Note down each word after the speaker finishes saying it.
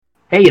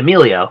Hey,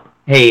 Emilio.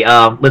 Hey,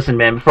 listen,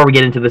 man, before we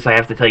get into this, I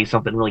have to tell you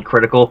something really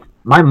critical.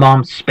 My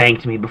mom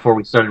spanked me before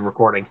we started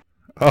recording.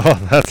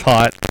 Oh, that's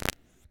hot.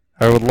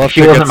 I would love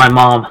She to wasn't get my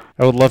mom.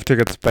 I would love to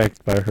get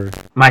spanked by her.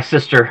 My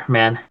sister,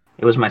 man.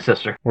 It was my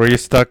sister. Were you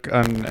stuck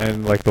on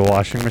in like the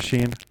washing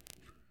machine?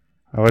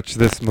 I watched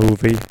this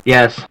movie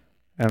Yes.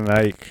 and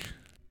Did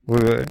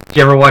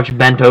you ever watch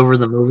Bent Over,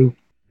 the movie?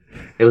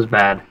 It was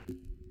bad.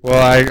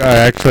 well, I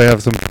actually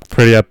have some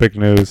pretty epic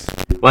news.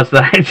 What's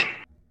that?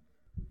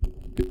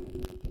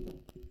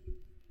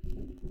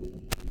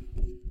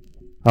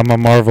 I'm a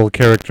Marvel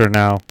character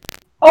now.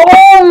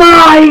 Oh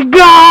my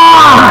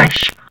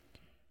gosh!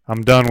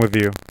 I'm done with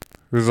you.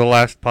 This is the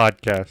last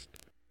podcast.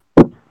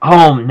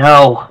 Oh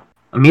no.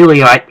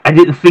 Emilio, I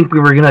didn't think we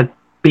were gonna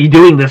be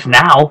doing this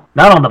now.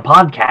 Not on the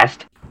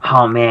podcast.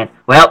 Oh man.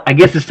 Well, I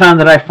guess it's time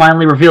that I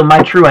finally reveal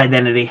my true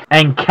identity.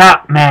 And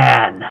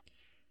Catman.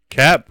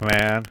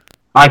 Catman.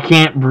 I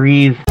can't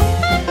breathe.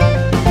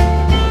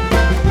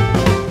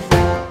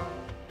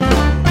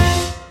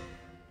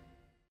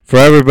 For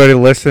everybody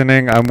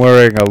listening, I'm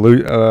wearing a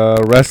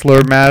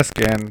wrestler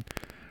mask, and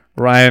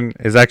Ryan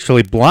is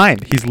actually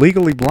blind. He's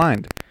legally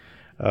blind.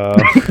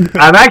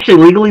 I'm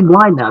actually legally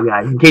blind now,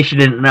 guys, in case you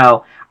didn't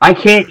know. I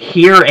can't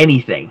hear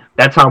anything.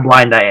 That's how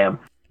blind I am.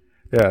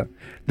 Yeah.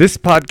 This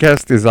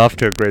podcast is off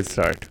to a great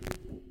start.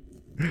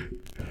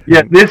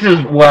 Yeah, this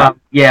is what,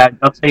 yeah,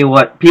 I'll tell you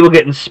what, people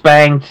getting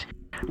spanked,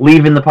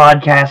 leaving the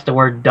podcast to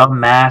wear dumb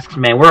masks,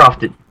 man, we're off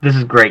to, this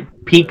is great.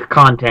 Peak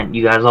content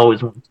you guys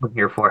always want to come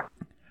here for.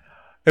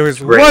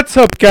 What's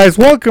up, guys?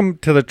 Welcome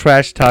to the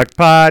Trash Talk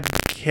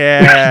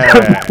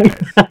Podcast.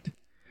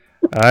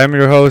 I'm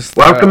your host.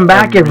 Welcome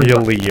back,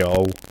 everybody.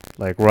 Emilio,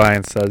 like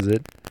Ryan says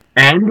it.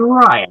 And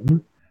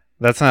Ryan.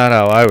 That's not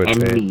how I would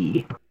and say it.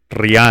 me.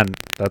 Rian.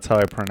 That's how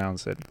I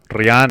pronounce it.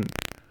 Rian.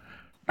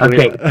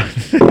 Okay.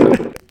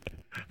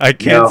 I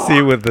can't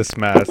see with this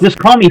mask. Just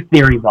call me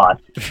Theory Boss.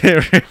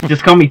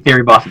 Just call me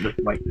Theory Boss at this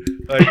point.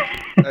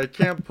 I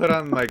can't put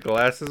on my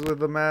glasses with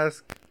the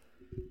mask.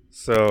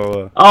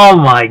 So. Oh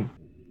my.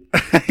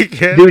 I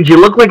can't. Dude, you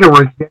look like a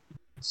rejected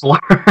slur.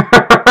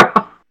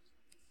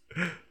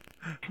 You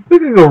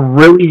look like a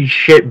really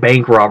shit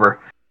bank robber.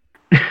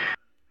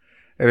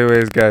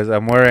 Anyways, guys,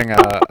 I'm wearing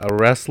a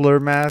wrestler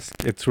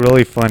mask. It's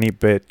really funny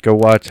bit. Go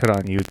watch it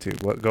on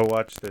YouTube. Go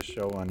watch this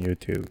show on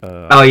YouTube.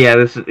 Oh yeah,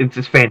 it's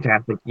just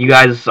fantastic. You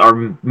guys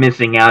are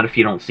missing out if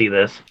you don't see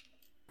this.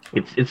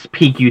 It's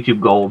peak YouTube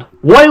gold.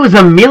 What, it was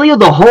Emilio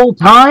the whole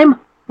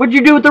time? What'd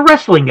you do with the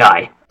wrestling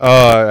guy?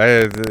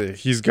 Oh,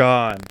 he's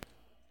gone.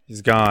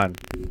 He's gone.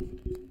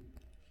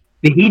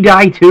 Did he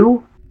die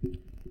too?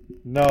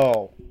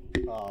 No.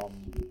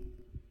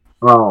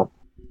 Oh.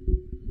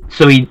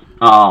 So he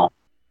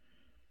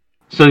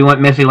went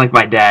missing like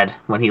my dad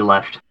when he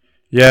left.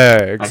 Yeah,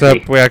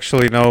 except we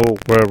actually know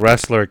where a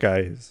wrestler guy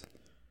is.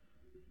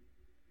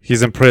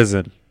 He's in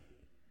prison.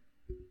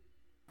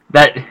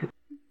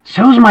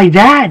 So's my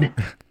dad.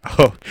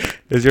 Oh,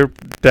 is your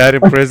dad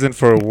in prison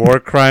for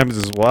war crimes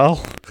as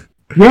well?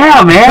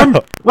 Yeah, man.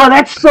 Well,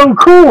 that's so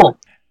cool.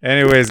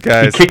 Anyways,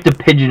 guys. He kicked a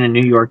pigeon in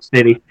New York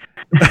City.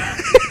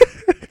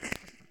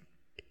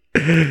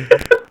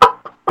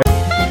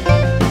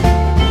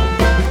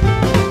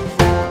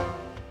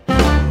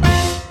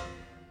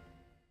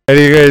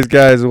 Anyways,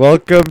 guys,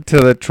 welcome to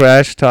the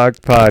Trash Talk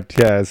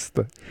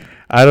Podcast.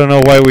 I don't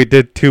know why we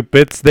did 2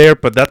 bits there,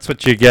 but that's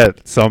what you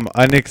get. Some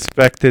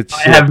unexpected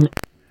shit. I have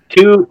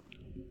 2.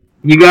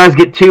 You guys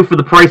get 2 for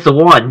the price of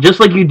 1,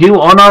 just like you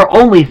do on our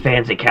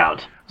OnlyFans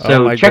account.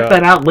 So check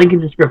that out, link in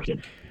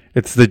description.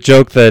 It's the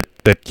joke that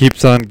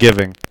keeps on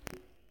giving.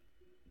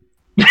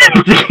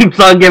 It keeps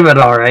on giving,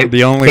 alright.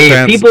 The OnlyFans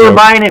Hey, if people joke. are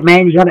buying it,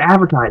 man, you gotta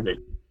advertise it.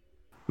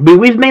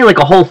 We've made like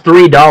a whole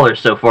 $3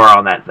 so far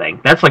on that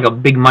thing. That's like a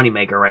big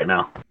moneymaker right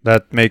now.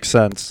 That makes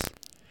sense.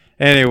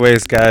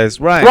 Anyways, guys,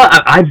 Ryan. Well,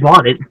 I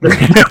bought it.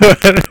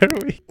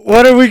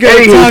 What are we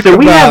going to talk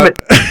about?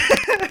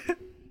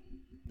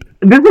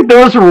 This is the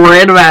most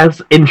random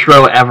ass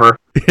intro ever.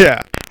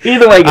 Yeah.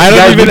 Either way,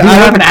 guys, we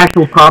have an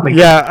actual topic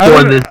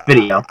for this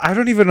video. I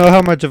don't even know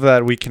how much of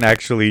that we can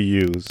actually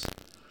use.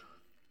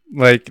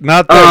 Like,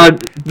 not that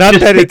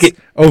it's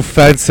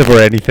offensive or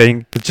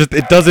anything.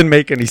 It doesn't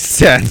make any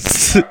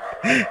sense.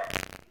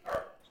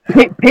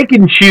 Pick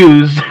and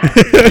choose.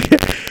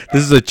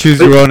 This is a choose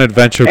your own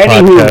adventure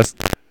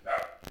podcast.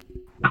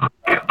 Oh,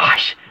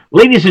 gosh.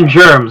 Ladies and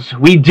germs,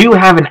 we do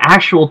have an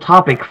actual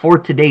topic for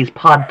today's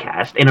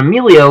podcast, and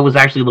Emilio was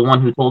actually the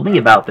one who told me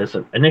about this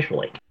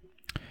initially.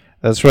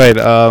 That's right.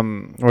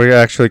 We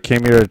actually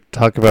came here to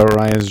talk about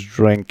Ryan's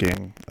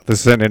drinking.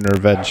 This is an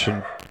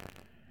intervention.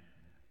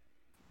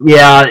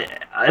 Yeah,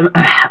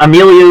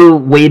 Emilio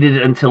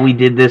waited until we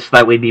did this,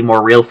 that way it'd be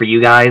more real for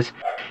you guys.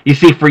 You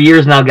see, for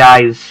years now,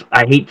 guys,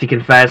 I hate to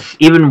confess,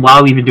 even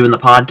while we've been doing the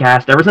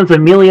podcast, ever since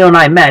Emilio and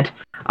I met,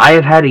 I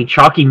have had a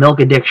chalky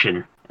milk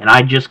addiction, and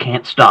I just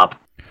can't stop.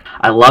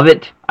 I love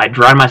it. I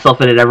drown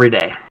myself in it every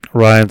day.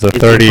 Ryan's a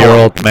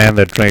 30-year-old man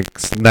that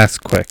drinks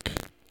Nesquik.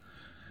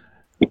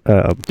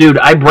 Dude,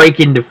 I break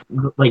into,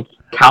 like,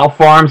 cow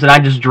farms, and I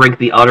just drink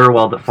the udder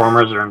while the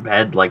farmers are in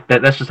bed. Like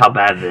that's just how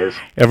bad it is.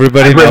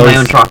 Everybody knows. My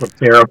own chocolate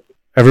syrup.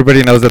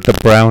 Everybody knows that the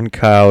brown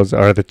cows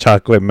are the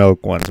chocolate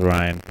milk ones,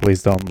 Ryan.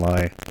 Please don't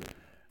lie.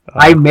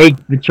 I make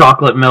the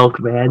chocolate milk,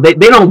 man. They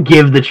don't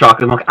give the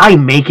chocolate milk. I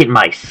make it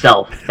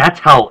myself. That's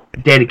how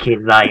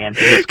dedicated I am to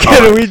this cause.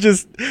 Can we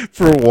just,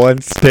 for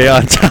once, stay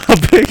on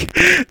topic?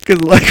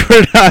 Because, like,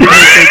 we're not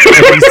making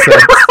any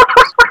sense.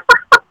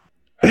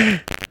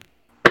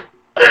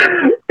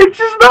 It's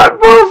just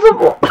not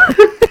possible.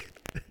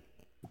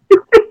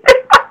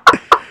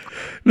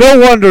 No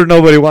wonder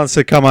nobody wants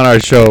to come on our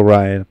show,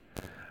 Ryan.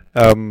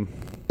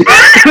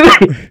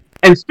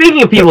 And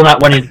speaking of people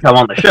not wanting to come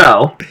on the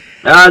show,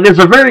 there's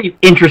a very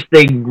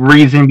interesting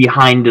reason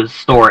behind this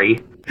story.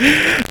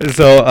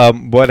 So,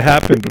 what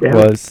happened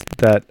was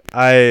that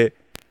I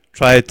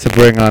tried to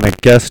bring on a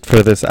guest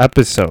for this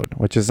episode,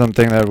 which is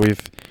something that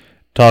we've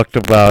talked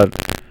about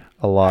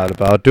a lot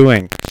about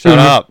doing. Shut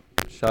up,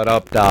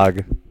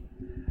 dog.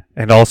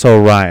 And also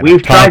Ryan.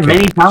 We've tried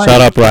many times.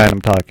 Shut up, Ryan.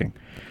 I'm talking.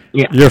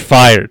 Yeah. You're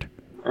fired.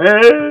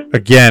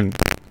 Again.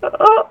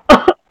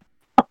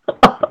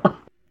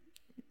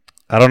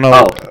 I don't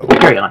know.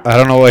 Carry on. I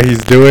don't know what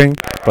he's doing,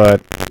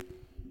 but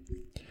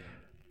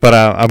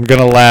I'm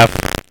gonna laugh.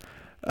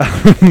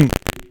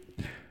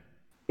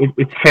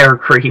 It's hair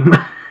cream,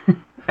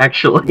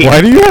 actually.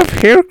 Why do you have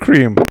hair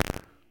cream?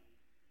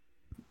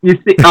 You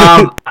see,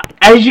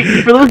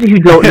 for those of you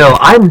who don't know,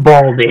 I'm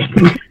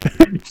balding,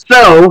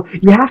 so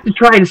you have to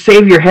try and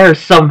save your hair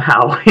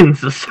somehow in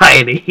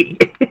society.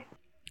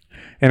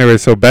 Anyway,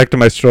 so back to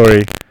my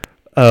story.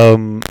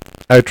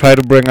 I try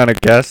to bring on a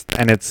guest,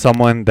 and it's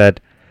someone that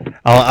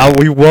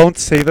we won't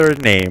say their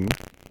name,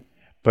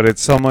 but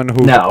it's someone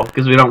who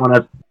because we don't want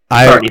to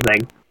start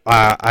anything.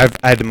 I've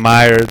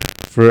admired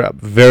for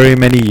very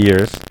many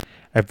years.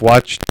 I've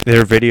watched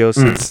their videos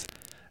since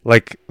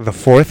like the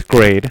 4th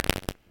grade.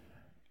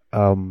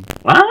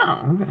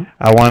 Wow. Okay.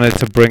 I wanted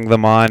to bring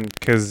them on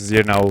because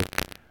they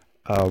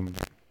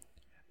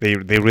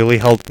really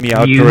helped me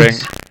out during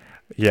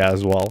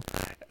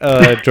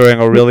during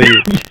a really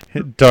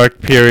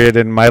dark period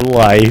in my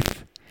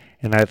life,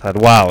 and I thought,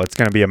 wow, it's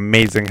gonna be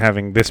amazing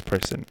having this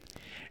person.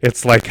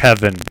 It's like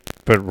heaven,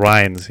 but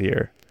Ryan's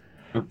here,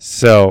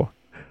 so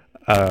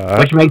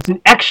which makes it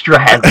extra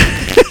heaven.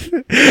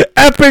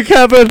 Epic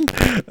heaven.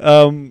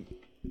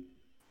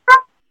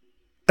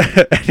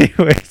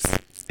 Anyways.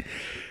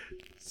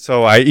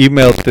 So I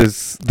emailed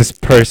this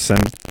person,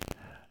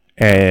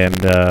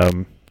 and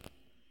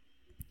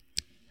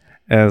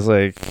I was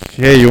like,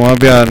 "Hey, you want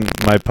to be on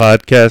my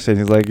podcast?" And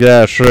he's like,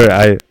 "Yeah, sure.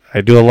 I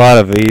do a lot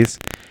of these."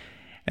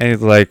 And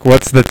he's like,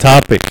 "What's the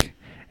topic?"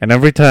 And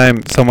every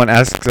time someone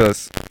asks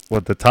us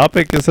what the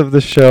topic is of the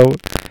show,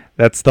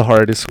 that's the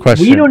hardest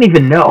question. We don't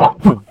even know.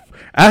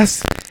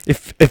 Ask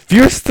if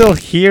you're still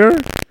here,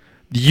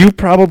 you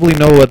probably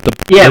know what the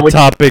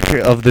topic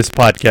of this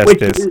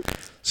podcast is.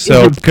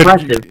 So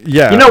impressive.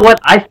 You know what?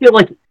 I feel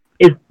like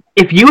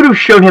if you would have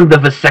shown him the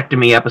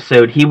vasectomy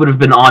episode, he would have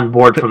been on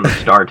board from the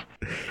start.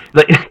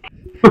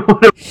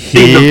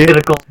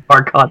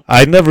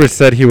 I never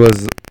said he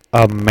was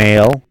a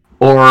male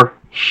or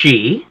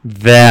she.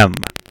 Them.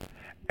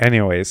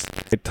 Anyways,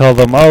 I tell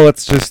them, "Oh,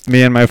 it's just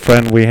me and my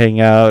friend. We hang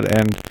out,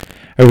 and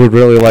I would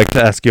really like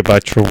to ask you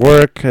about your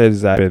work,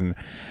 because I've been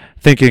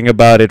thinking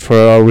about it for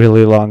a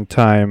really long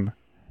time."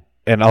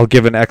 And I'll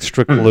give an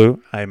extra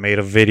clue. I made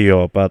a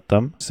video about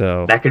them,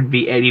 so... That could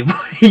be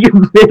anybody.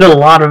 You've made a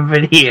lot of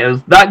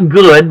videos. Not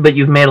good, but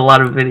you've made a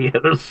lot of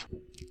videos.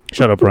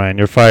 Shut up, Ryan.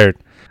 You're fired.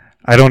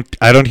 I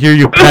don't hear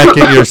you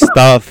packing your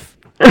stuff.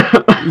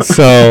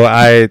 So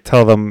I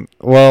tell them,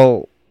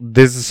 well,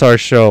 this is our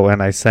show,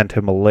 and I sent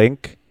him a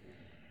link.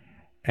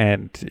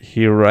 And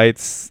he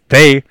writes...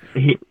 They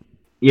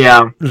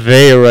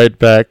write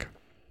back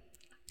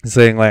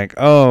saying, like,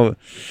 "Oh,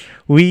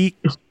 we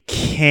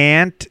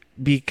can't...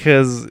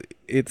 because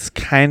it's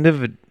kind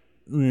of a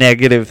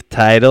negative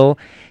title,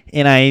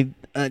 and I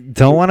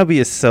don't want to be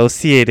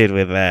associated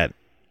with that."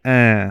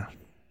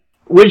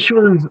 Which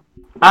was...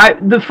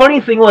 the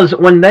funny thing was,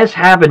 when this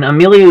happened,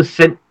 Emilio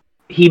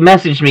he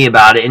messaged me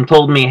about it and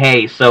told me,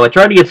 "Hey, so I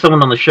tried to get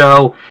someone on the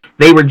show.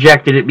 They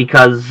rejected it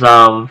because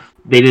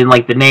they didn't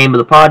like the name of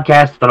the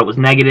podcast, thought it was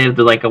negative.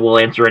 They're like, we'll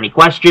answer any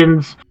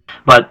questions,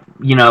 but,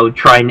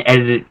 try and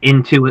edit it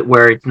into it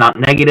where it's not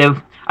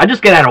negative." I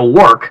just got out of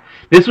work.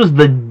 This was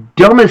the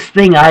dumbest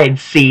thing I had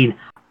seen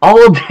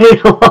all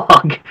day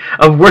long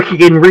of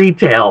working in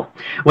retail.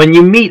 When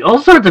you meet all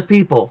sorts of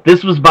people,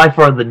 this was by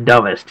far the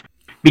dumbest.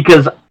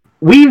 Because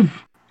we've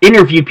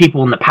interviewed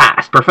people in the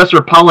past. Professor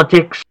of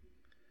Politics,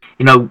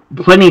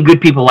 plenty of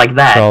good people like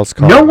that.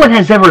 No one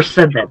has ever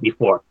said that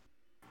before.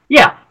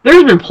 Yeah,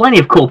 there's been plenty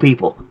of cool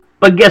people.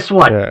 But guess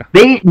what? Yeah.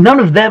 None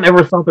of them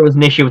ever thought there was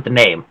an issue with the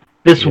name.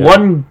 This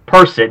one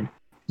person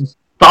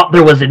thought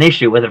there was an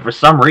issue with it for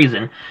some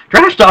reason.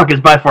 Trash Talk is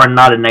by far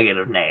not a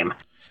negative name.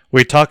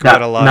 We talk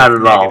about a lot of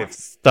negative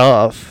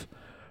stuff,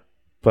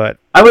 but...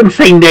 I wouldn't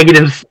say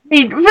negatives. I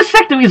mean,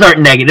 vasectomies aren't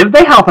negative.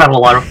 They help out a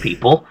lot of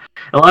people.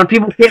 A lot of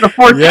people can't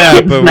afford Yeah,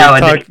 kids but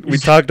nowadays. we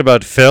talked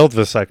about failed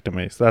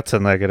vasectomies. That's a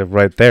negative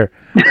right there.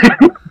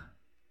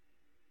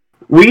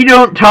 We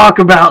don't talk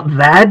about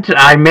that.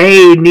 I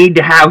may need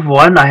to have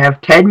one. I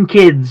have 10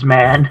 kids,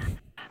 man.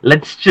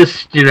 Let's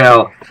just,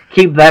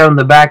 keep that on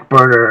the back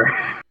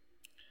burner.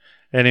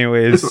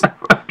 Anyways,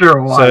 After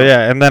a while. so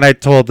yeah, and then I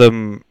told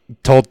them,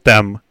 what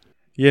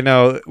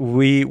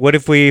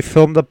if we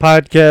film the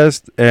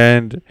podcast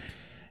and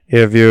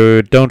if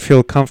you don't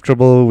feel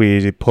comfortable,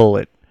 we pull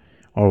it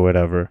or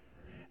whatever.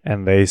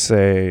 And they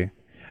say,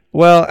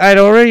 well, I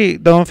already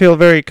don't feel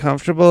very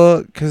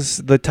comfortable because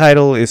the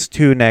title is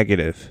too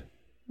negative.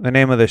 The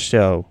name of the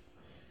show.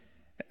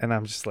 And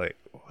I'm just like,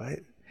 what?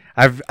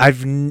 I've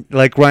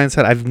like Ryan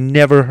said, I've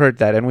never heard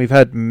that, and we've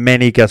had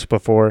many guests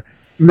before.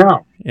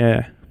 No.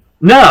 Yeah.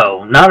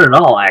 No, not at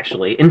all,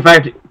 actually. In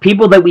fact,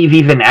 people that we've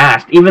even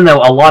asked, even though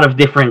a lot of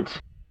different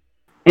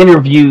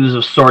interviews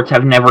of sorts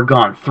have never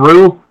gone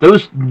through,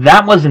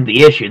 that wasn't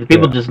the issue. The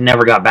people just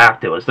never got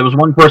back to us. There was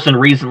one person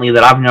recently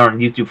that I've known on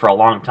YouTube for a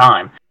long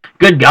time.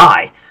 Good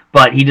guy.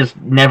 But he just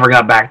never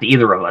got back to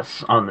either of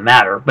us on the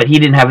matter. But he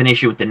didn't have an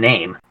issue with the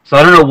name. So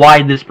I don't know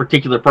why this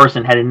particular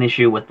person had an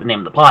issue with the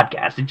name of the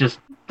podcast. It just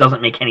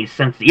doesn't make any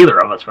sense to either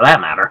of us, for that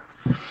matter.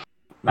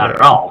 Not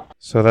at all.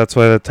 So that's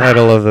why the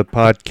title of the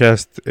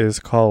podcast is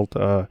called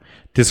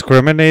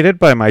Discriminated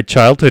by My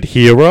Childhood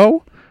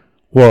Hero?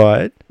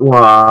 What?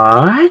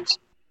 I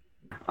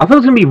thought it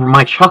was going to be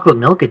My Chocolate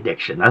Milk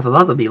Addiction. I thought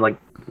that would be,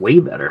 way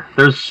better.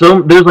 There's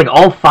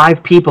all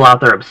 5 people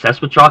out there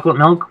obsessed with chocolate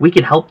milk. We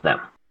could help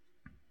them.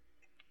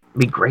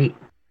 Be great.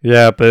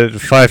 Yeah, but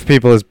 5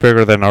 people is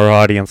bigger than our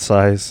audience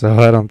size, so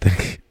I don't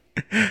think.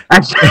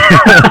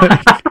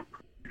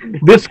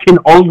 This can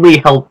only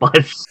help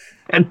us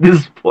at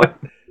this point.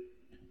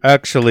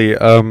 Actually,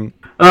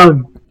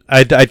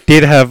 I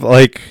did have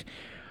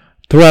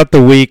throughout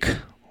the week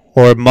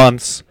or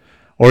months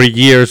or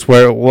years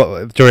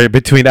during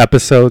between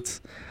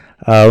episodes,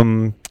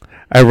 I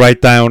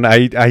write down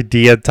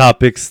idea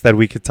topics that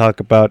we could talk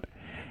about.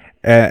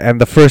 And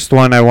the first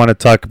one I want to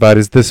talk about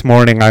is this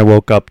morning I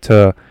woke up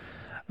to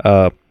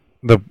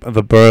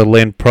the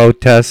Berlin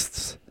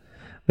protests.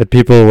 That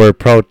people were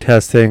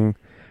protesting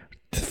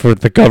for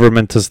the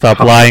government to stop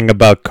lying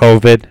about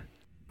COVID.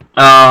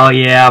 Oh,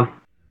 yeah.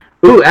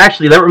 Ooh,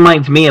 actually, that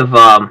reminds me of,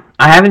 I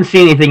haven't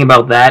seen anything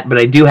about that, but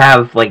I do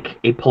have,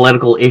 a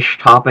political-ish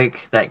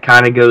topic that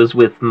kind of goes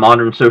with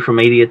modern social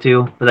media,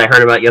 too, that I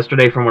heard about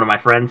yesterday from one of my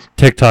friends.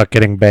 TikTok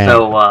getting banned.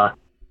 So,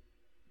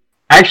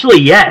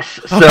 actually, yes.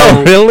 So,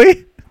 oh,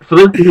 really? For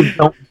those who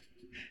don't,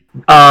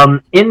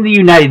 in the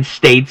United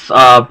States,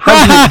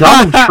 President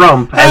Donald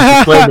Trump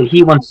has declared that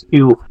he wants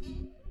to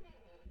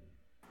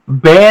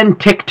ban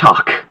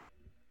TikTok.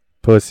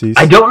 Pussies.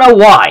 I don't know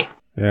why.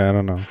 Yeah, I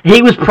don't know.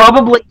 He was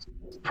probably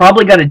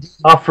got a day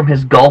off from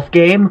his golf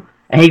game,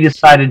 and he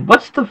decided,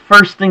 what's the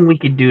first thing we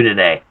could do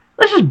today?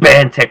 Let's just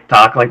ban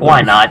TikTok.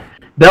 Why not?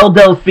 Belle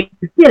Delphine,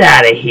 get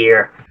out of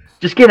here.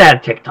 Just get out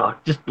of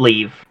TikTok. Just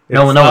leave.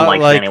 No one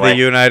likes it anyway. The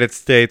United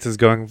States is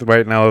going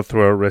right now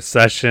through a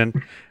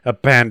recession, a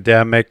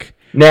pandemic,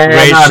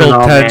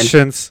 racial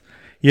tensions.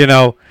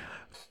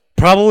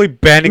 Probably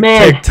banning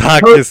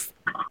TikTok is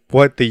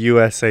what the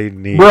USA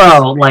needs.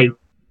 Bro,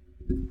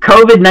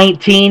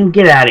 COVID-19,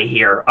 get out of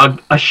here.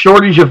 A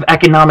shortage of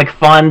economic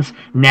funds,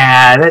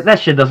 nah, that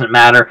shit doesn't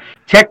matter.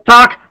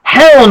 TikTok,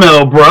 hell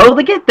no, bro.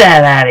 Get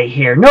that out of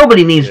here.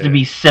 Nobody needs to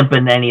be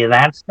simping any of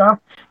that stuff.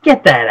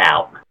 Get that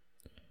out.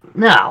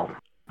 No,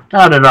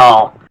 not at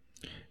all.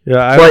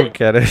 Yeah, I don't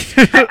get it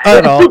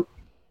at all.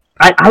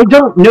 I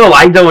don't know.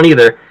 I don't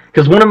either.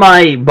 Because one of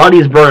my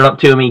buddies brought it up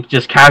to me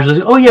just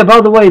casually. Oh, yeah,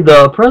 by the way,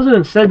 the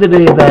president said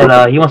today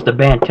that he wants to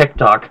ban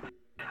TikTok.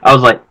 I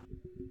was like,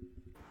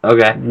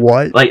 okay.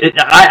 What?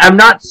 I'm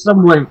not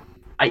someone...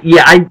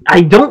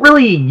 I don't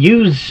really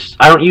use...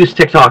 I don't use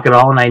TikTok at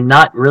all, and I'm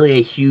not really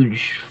a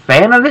huge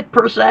fan of it,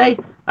 per se.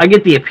 I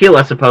get the appeal,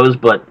 I suppose,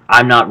 but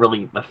I'm not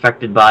really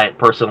affected by it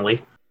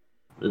personally.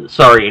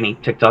 Sorry, any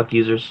TikTok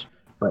users,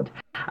 but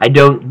I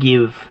don't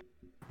give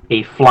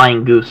a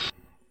flying goose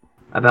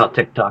about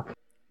TikTok.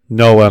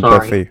 No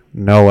empathy. Sorry.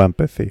 No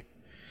empathy.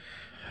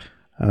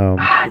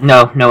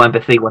 No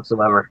empathy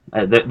whatsoever.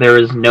 There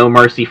is no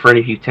mercy for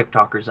any of you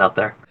TikTokers out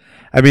there.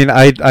 I mean,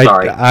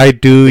 I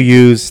do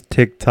use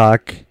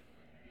TikTok,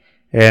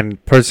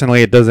 and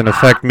personally, it doesn't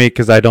affect me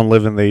because I don't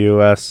live in the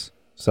U.S.,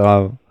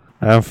 so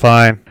I'm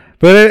fine.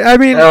 But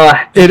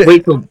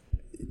wait till.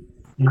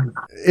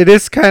 It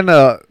is kind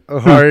of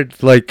hard,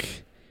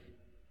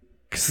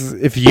 'cause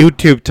if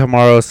YouTube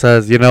tomorrow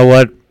says, you know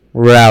what,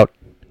 we're out.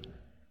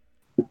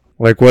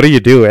 What do you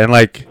do? And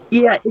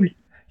yeah,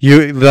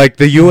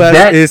 the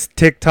U.S. is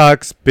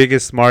TikTok's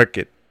biggest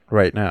market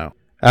right now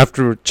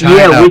after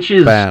China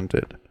banned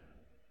it.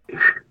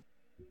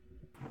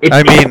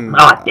 Damn.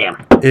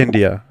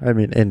 India.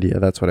 India.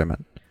 That's what I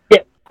meant.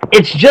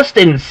 It's just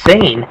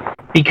insane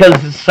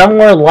because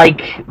somewhere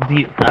like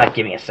the.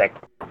 Give me a sec.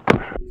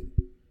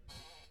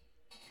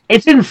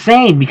 It's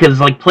insane because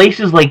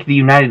places like the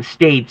United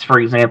States, for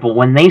example,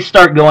 when they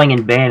start going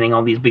and banning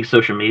all these big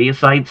social media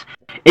sites,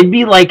 It'd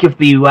be like if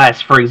the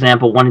U.S., for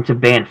example, wanted to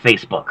ban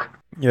Facebook.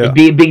 Yeah. It'd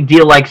be a big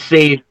deal. Like,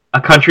 say,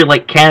 a country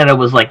like Canada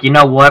was like, you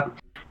know what?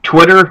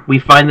 Twitter, we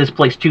find this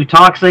place too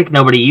toxic.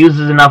 Nobody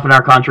uses enough in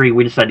our country.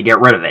 We decide to get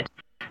rid of it.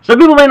 Some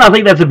people may not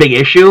think that's a big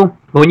issue,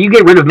 but when you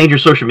get rid of major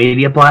social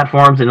media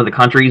platforms in other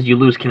countries, you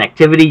lose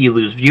connectivity, you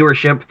lose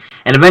viewership,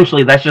 and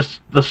eventually that's just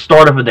the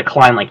start of a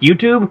decline like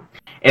YouTube.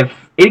 If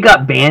it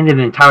got banned in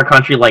an entire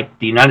country like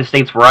the United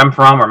States where I'm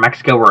from, or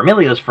Mexico where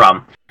Emilio's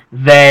from,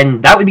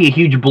 then that would be a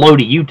huge blow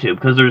to YouTube,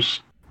 because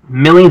there's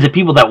millions of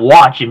people that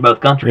watch in both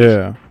countries.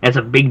 Yeah. It's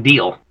a big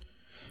deal.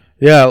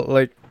 Yeah,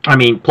 like... I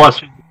mean,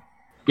 plus,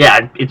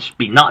 yeah, it'd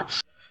be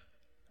nuts.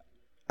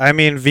 I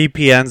mean,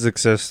 VPNs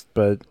exist,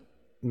 but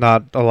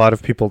not a lot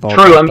of people know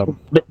True, about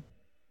them.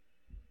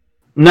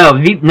 No,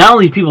 not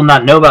only do people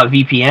not know about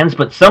VPNs,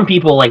 but some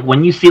people, like,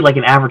 when you see, like,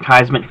 an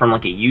advertisement from,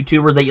 like, a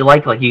YouTuber that you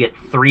like you get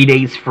 3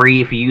 days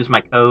free if you use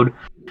my code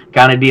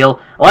kind of deal.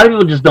 A lot of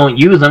people just don't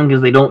use them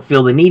because they don't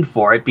feel the need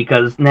for it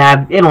because,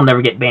 it'll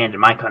never get banned in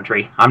my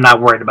country. I'm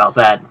not worried about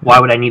that. Why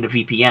would I need a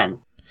VPN?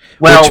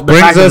 Well, the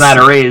fact of the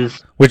matter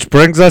is... Which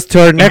brings us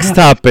to our next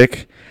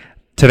topic.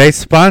 Today's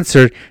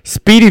sponsor,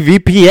 Speedy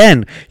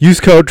VPN. Use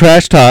code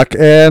Trash Talk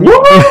and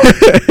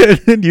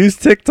use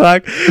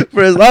TikTok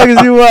for as long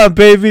as you want,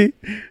 baby.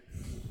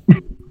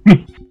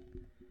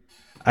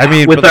 I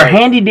mean, with our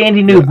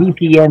handy-dandy new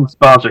VPN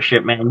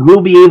sponsorship, man, you'll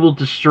be able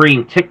to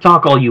stream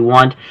TikTok all you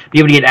want, be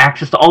able to get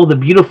access to all the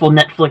beautiful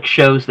Netflix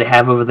shows they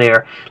have over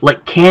there,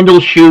 like Candle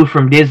Shoe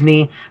from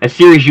Disney, a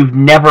series you've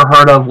never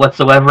heard of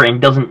whatsoever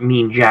and doesn't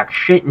mean jack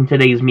shit in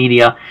today's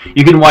media.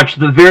 You can watch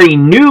the very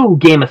new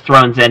Game of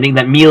Thrones ending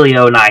that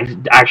Emilio and I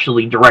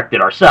actually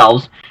directed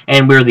ourselves,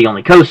 and we're the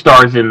only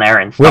co-stars in there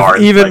and stars.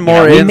 With even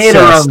more incest. We made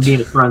our own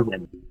Game of Thrones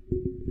ending.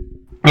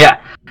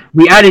 Yeah,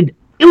 we added...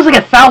 It was like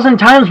 1,000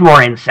 times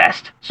more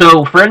incest.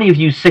 So for any of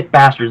you sick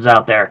bastards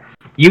out there,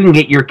 you can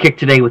get your kick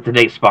today with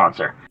today's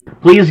sponsor.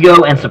 Please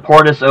go and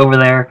support us over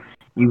there.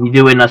 You'll be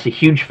doing us a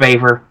huge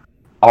favor.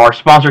 Our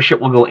sponsorship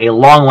will go a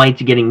long way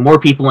to getting more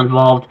people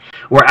involved.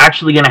 We're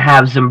actually going to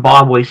have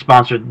Zimbabwe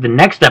sponsor the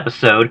next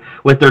episode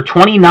with their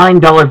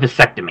 $29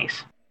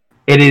 vasectomies.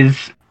 It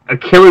is a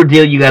killer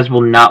deal you guys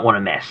will not want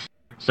to miss.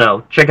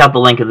 So check out the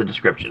link in the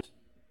description.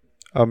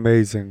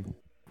 Amazing.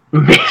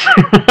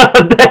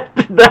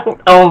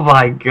 Oh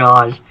my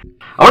gosh!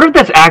 I wonder if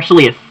that's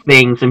actually a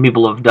thing some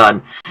people have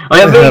done.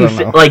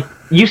 Like,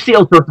 you see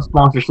all sorts of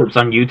sponsorships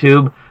on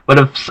YouTube, but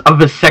if a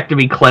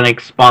vasectomy clinic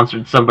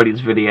sponsored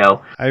somebody's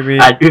video, I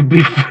mean, it'd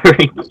be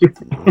very.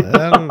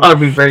 I'd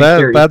be very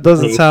curious. That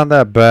doesn't sound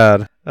that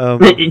bad.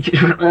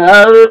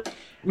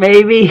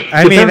 Maybe.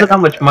 I Depends mean, on how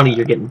much money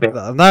you're getting paid.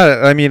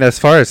 I mean, as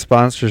far as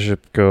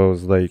sponsorship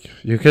goes, like,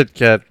 you could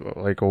get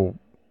like a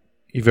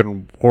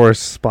even worse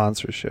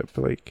sponsorship.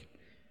 Like,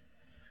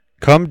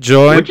 come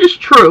join. Which is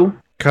true.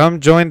 Come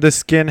join the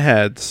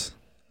skinheads.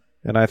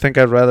 And I think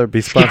I'd rather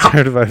be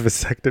sponsored by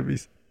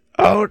vasectomies.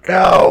 Oh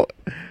no.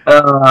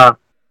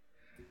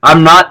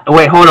 I'm not.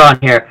 Wait, hold on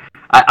here.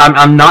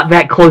 I'm not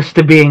that close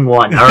to being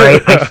one. All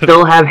right. I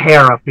still have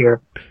hair up here.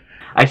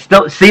 I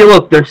still see.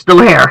 Look, there's still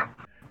hair.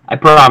 I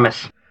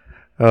promise.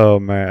 Oh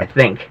man. I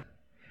think.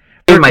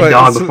 My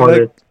dog before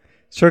this.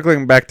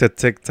 Circling back to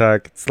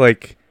TikTok, it's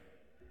like.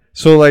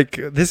 So, like,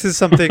 this is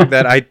something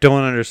that I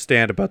don't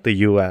understand about the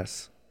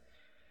U.S.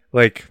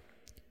 Like,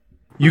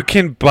 you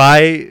can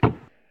buy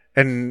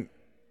an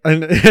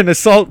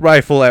assault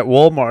rifle at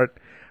Walmart,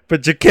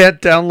 but you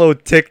can't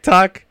download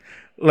TikTok?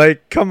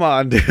 Like, come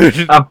on,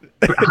 dude.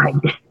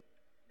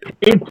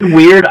 It's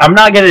weird. I'm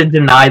not going to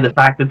deny the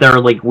fact that there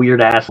are, like,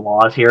 weird-ass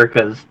laws here,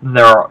 because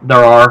there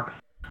are.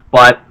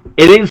 But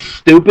it is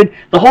stupid.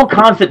 The whole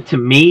concept to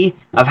me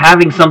of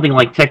having something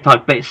like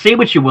TikTok, say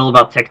what you will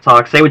about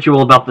TikTok, say what you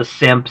will about the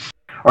simps,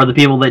 or the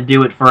people that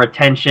do it for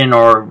attention,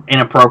 or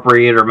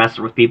inappropriate, or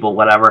messing with people,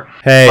 whatever.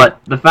 Hey.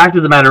 But the fact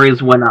of the matter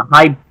is, when a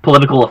high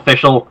political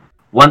official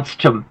wants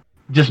to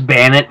just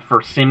ban it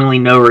for seemingly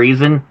no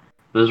reason,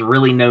 there's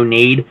really no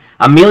need.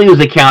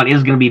 Emilio's account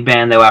is going to be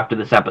banned, though, after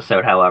this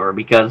episode, however,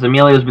 because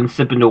Emilio's been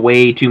sipping to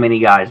way too many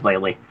guys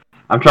lately.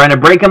 I'm trying to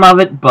break him of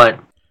it, but...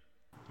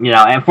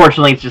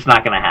 unfortunately, it's just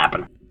not going to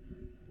happen.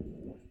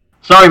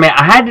 Sorry, man.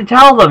 I had to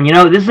tell them,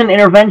 this is an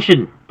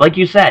intervention. Like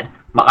you said,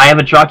 I have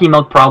a chalky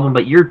milk problem,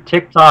 but you're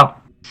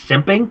TikTok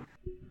simping?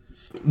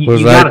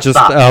 Was that just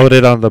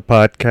outed on the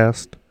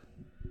podcast?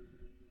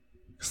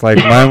 It's like,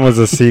 mine was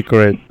a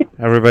secret.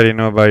 Everybody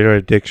know about your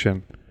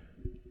addiction.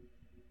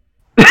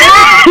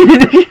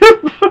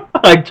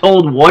 I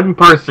told one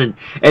person,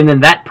 and then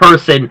that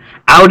person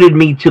outed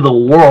me to the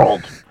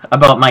world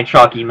about my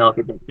chalky milk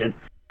addiction.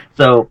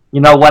 So,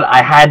 you know what?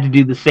 I had to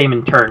do the same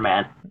in turn,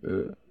 man.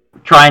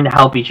 Trying to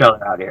help each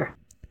other out here.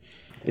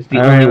 It's the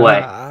only way.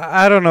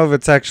 I don't know if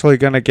it's actually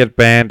going to get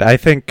banned. I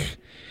think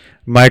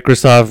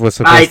Microsoft was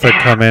supposed to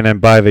come in and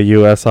buy the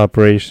U.S.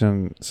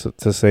 operation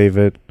to save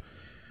it,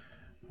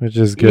 which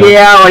is good.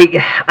 Yeah,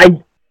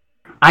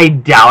 I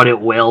doubt it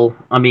will.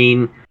 I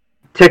mean,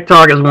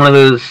 TikTok is one of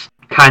those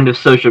kind of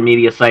social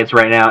media sites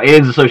right now. It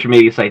is a social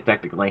media site,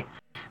 technically.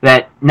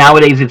 that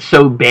nowadays it's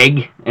so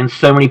big and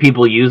so many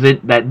people use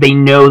it that they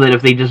know that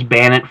if they just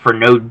ban it for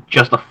no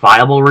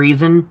justifiable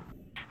reason,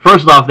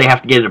 first off, they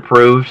have to get it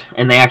approved,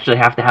 and they actually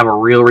have to have a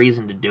real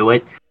reason to do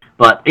it.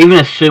 But even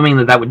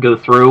assuming that would go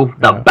through,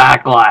 the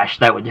backlash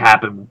that would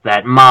happen with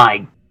that,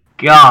 my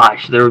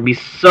gosh, there would be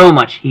so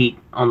much heat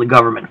on the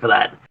government for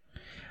that.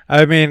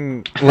 I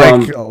mean,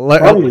 like,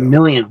 probably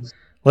millions.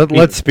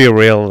 Let's be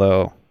real,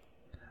 though.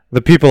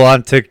 The people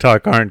on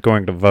TikTok aren't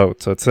going to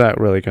vote, so it's not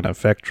really going to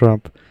affect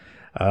Trump.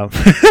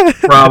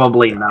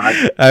 Probably not.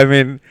 I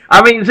mean,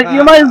 so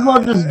you might as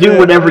well just do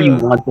whatever you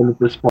want them at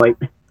this point.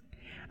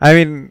 I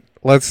mean,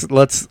 let's.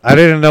 I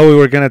didn't know we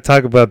were going to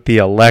talk about the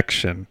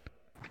election.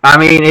 I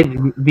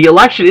mean, the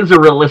election is a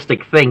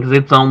realistic thing because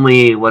it's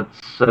only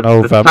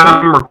the time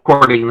I'm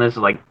recording this is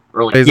like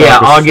early. Yeah,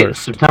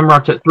 August, September,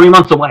 October, 3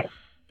 months away.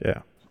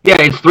 Yeah. Yeah,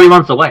 it's 3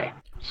 months away.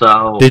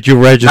 So. Did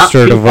you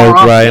register to vote,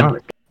 Ryan?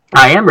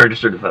 I am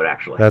registered to vote,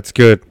 actually. That's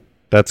good.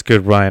 That's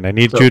good, Ryan. I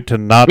need you to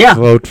not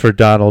vote for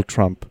Donald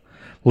Trump.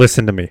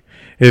 Listen to me.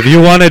 If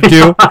you want to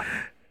do,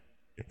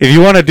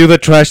 the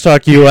Trash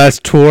Talk US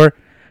tour,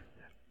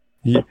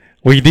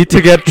 we need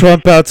to get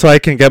Trump out so I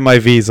can get my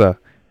visa.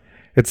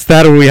 It's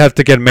that or we have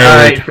to get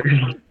married. All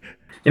right.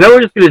 You know what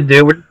we're just going to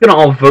do? We're just going to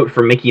all vote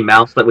for Mickey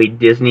Mouse. That way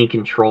Disney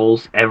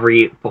controls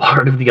every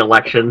part of the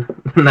election.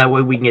 And that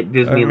way we can get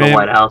Disney in the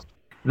White House.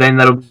 Then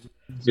that'll be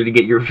easier to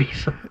get your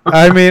visa.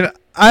 I mean,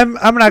 I'm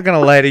not going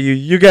to lie to you.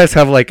 You guys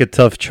have like a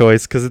tough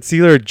choice because it's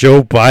either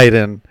Joe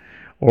Biden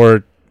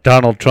or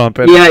Donald Trump.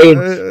 And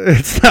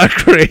it's not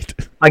great.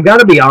 I got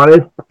to be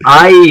honest.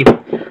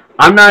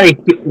 I'm not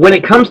when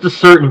it comes to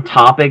certain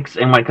topics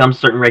and when it comes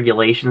to certain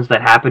regulations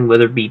that happen,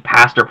 whether it be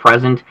past or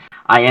present,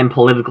 I am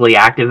politically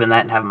active in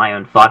that and have my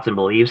own thoughts and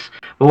beliefs.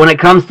 But when it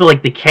comes to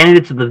like the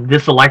candidates of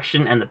this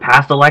election and the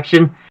past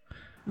election,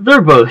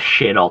 they're both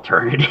shit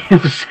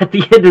alternatives at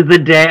the end of the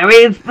day. I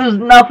mean, there's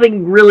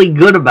nothing really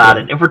good about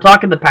it. If we're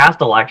talking the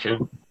past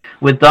election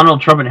with Donald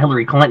Trump and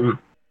Hillary Clinton,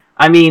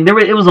 I mean,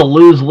 it was a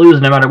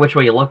lose-lose no matter which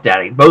way you looked at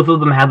it. Both of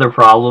them have their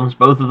problems.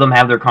 Both of them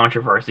have their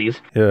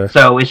controversies. Yeah.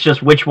 So it's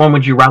just which one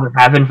would you rather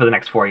have in for the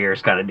next 4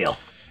 years kind of deal.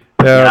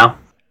 Yeah. You know? I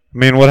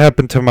mean, what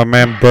happened to my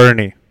man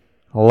Bernie?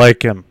 I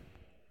like him.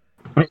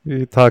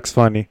 He talks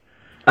funny.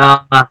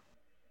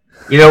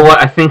 You know what?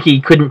 I think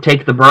he couldn't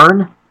take the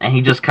burn, and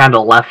he just kind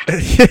of left.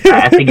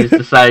 I think he's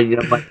decided, you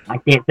know what, I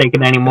can't take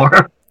it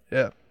anymore.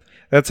 Yeah.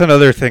 That's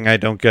another thing I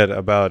don't get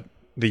about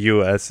the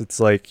U.S.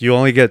 It's like you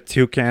only get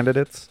 2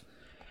 candidates.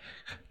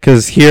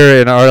 Because here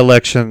in our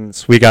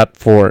elections, we got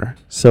 4.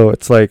 So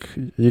it's like,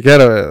 you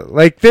gotta,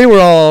 like, they were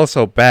all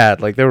also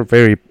bad. Like, they were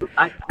very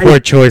poor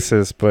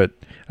choices, but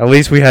at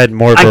least we had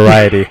more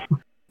variety.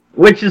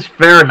 Which is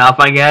fair enough,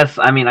 I guess.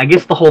 I mean, I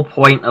guess the whole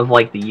point of,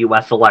 like, the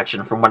U.S.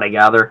 election, from what I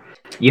gather,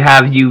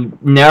 you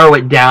narrow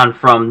it down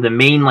from the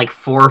main, like,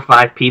 4 or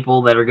 5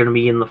 people that are going to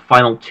be in the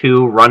final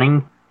 2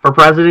 running for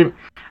president,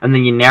 and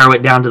then you narrow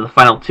it down to the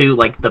final 2,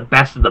 like, the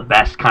best of the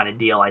best kind of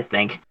deal, I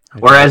think.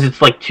 Whereas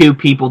it's like 2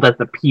 people that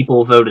the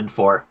people voted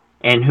for,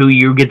 and who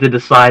you get to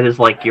decide is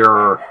like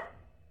your,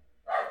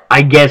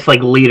 I guess,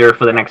 like leader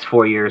for the next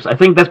 4 years. I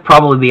think that's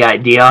probably the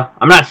idea.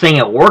 I'm not saying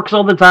it works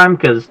all the time,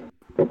 because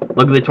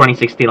look at the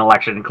 2016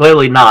 election.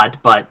 Clearly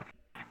not, but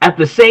at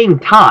the same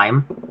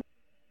time,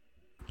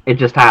 it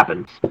just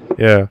happens.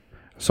 Yeah.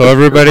 So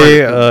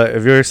everybody,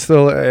 if you're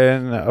still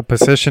in a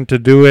position to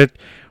do it,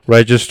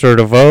 register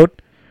to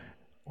vote,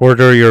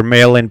 order your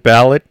mail-in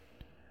ballot.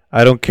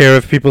 I don't care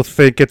if people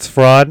think it's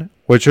fraud.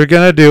 What you're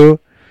going to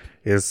do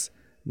is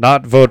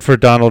not vote for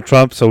Donald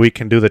Trump so we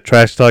can do the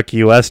Trash Talk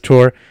US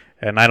tour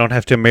and I don't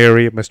have to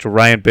marry Mr.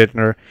 Ryan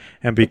Bittner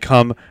and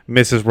become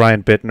Mrs.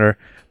 Ryan Bittner.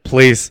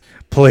 Please,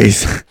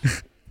 please.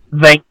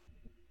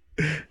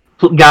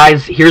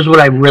 Guys, here's what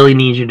I really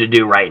need you to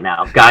do right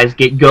now. Guys,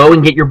 go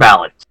and get your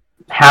ballots.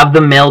 Have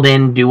them mailed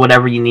in. Do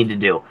whatever you need to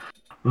do.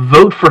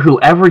 Vote for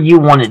whoever you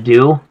want to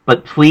do,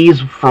 but please,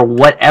 for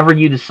whatever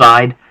you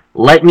decide,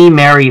 let me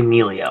marry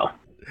Emilio.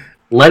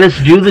 Let us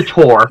do the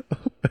tour,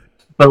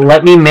 but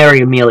let me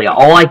marry Emilio.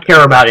 All I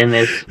care about in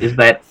this is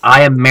that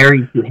I am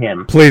married to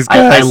him. Please,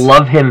 guys. I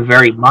love him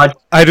very much.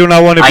 I do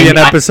not want to be an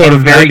episode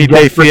of 90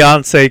 Day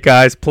Fiancé,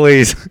 guys.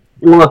 Please.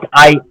 Look,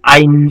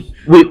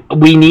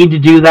 we need to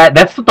do that.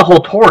 That's what the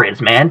whole tour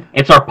is, man.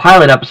 It's our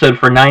pilot episode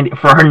for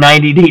our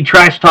 90 Day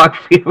Trash Talk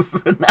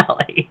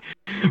finale.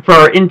 For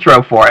our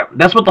intro for it.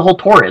 That's what the whole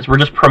tour is. We're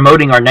just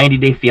promoting our 90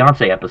 Day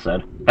Fiancé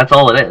episode. That's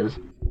all it is.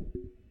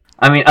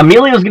 I mean,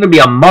 Emilio's going to be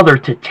a mother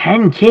to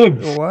 10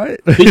 kids. What?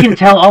 He can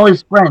tell all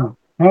his friends.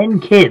 10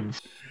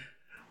 kids.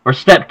 Or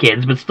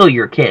stepkids, but still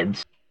your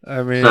kids.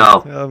 I mean...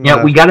 So,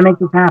 we got to make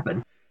this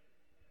happen.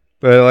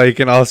 But, like,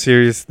 in all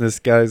seriousness,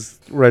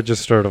 guys,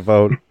 register to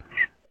vote.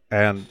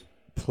 And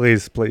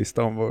please, please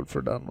don't vote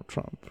for Donald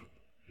Trump.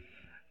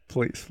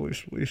 Please,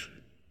 please, please.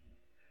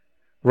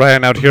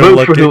 Ryan out here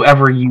vote for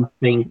whoever you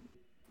think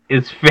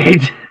is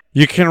fit.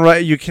 You can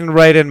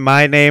write in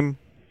my name.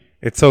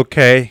 It's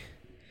okay.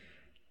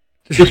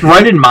 Just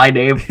write in my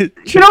name. You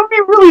know, it'd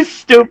be really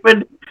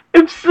stupid.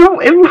 if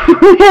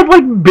we had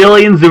like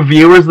billions of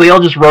viewers, they all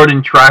just wrote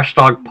in Trash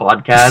Talk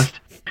Podcast,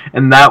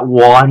 and that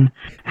won.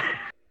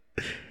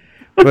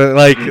 But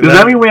like, does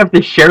that mean we have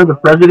to share the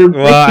presidency?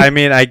 Well, I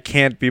mean, I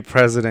can't be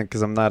president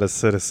because I'm not a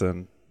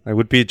citizen. I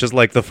would be just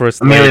like the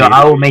first lady. Emilio,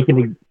 I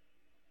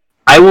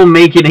will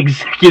make an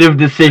executive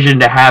decision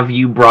to have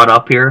you brought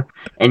up here,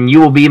 and you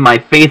will be my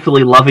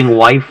faithfully loving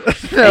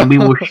wife, and we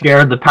will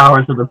share the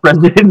powers of the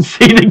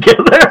presidency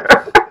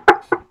together.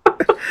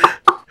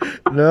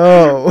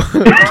 No,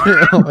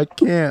 no, I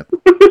can't.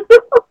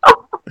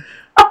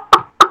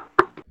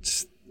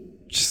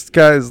 Just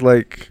guys,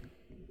 like,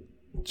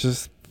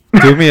 just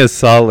do me a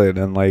solid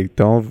and like,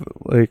 don't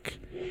like.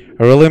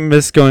 I really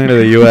miss going to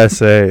the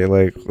USA.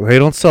 Like, they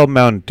don't sell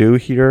Mountain Dew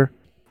here.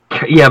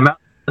 Yeah,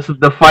 this is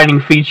the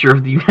defining feature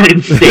of the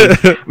United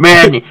States.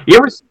 Man, you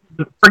ever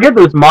forget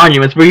those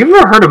monuments? But you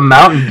ever heard of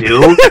Mountain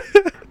Dew?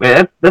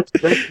 Man, that's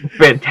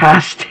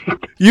fantastic.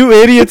 You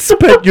idiots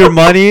spent your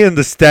money in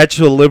the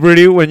Statue of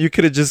Liberty when you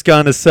could have just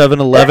gone to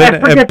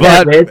 7-Eleven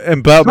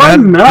and bought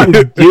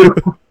Mountain Dew.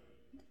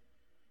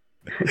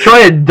 Try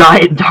a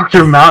diet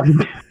Dr. Mountain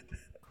Dew.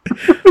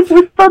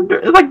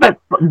 It's like that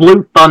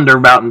Blue Thunder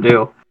Mountain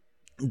Dew.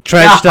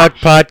 Trash Talk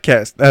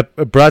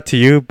Podcast, brought to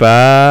you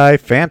by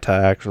Fanta,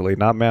 actually,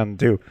 not Mountain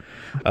Dew.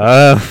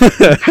 I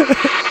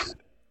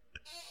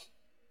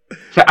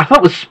thought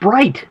it was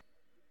Sprite.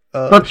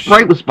 I thought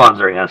Sprite was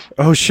sponsoring us.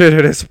 Oh shit,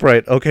 it is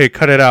Sprite. Okay,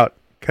 cut it out.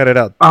 Cut it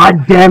out. Ah,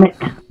 damn it.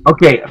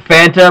 Okay,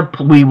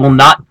 Fanta, we will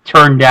not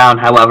turn down,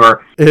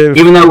 however.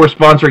 Even though we're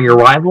sponsoring your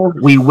rival,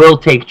 we will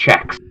take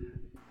checks.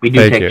 We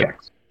do take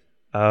checks.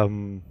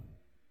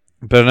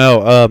 But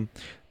no,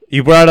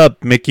 you brought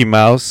up Mickey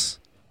Mouse,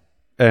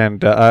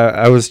 and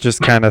I was just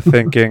kind of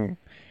thinking,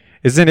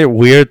 isn't it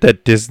weird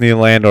that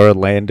Disneyland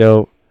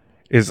Orlando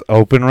is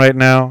open right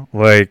now?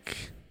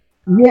 Like,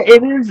 yeah,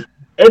 it is.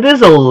 It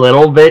is a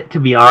little bit, to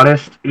be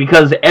honest,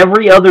 because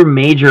every other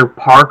major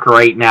park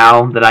right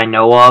now that I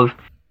know of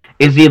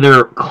is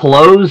either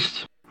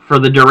closed for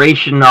the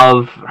duration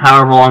of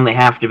however long they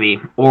have to be,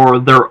 or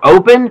they're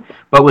open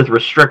but with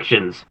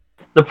restrictions.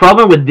 The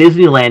problem with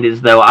Disneyland is,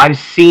 though, I've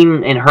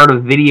seen and heard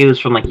of videos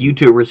from like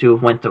YouTubers who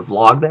have went to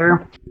vlog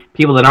there,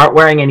 people that aren't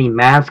wearing any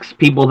masks,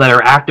 people that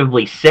are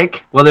actively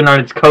sick, whether or not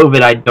it's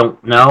COVID, I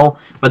don't know,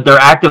 but they're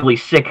actively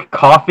sick,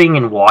 coughing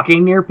and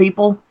walking near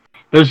people.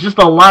 There's just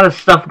a lot of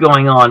stuff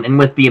going on, and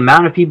with the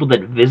amount of people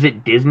that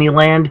visit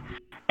Disneyland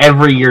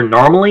every year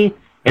normally,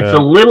 it's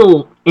a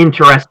little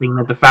interesting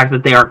that the fact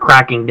that they aren't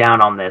cracking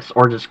down on this,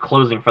 or just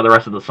closing for the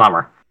rest of the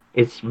summer.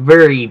 It's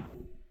very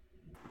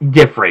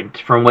different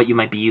from what you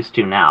might be used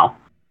to now,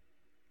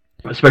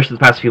 especially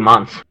the past few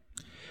months.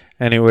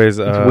 Anyways,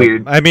 it's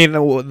weird. I mean,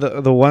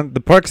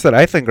 the parks that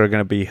I think are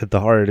going to be hit the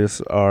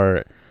hardest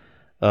are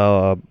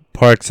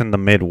parks in the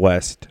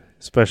Midwest,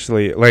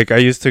 especially, like, I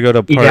used to go to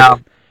a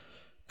park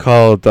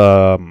called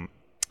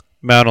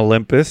Mount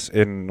Olympus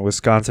in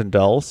Wisconsin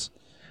Dells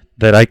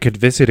that I could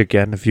visit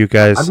again if you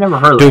guys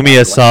do me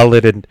a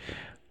solid and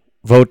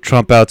vote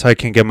Trump out so I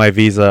can get my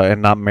visa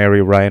and not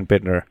marry Ryan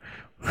Bittner.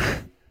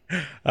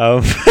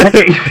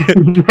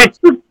 Dude, that's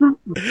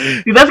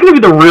gonna be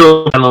the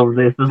real title of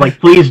this. It's like,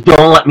 please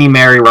don't let me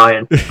marry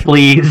Ryan.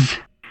 Please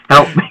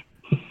help me.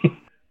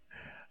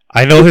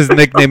 I know his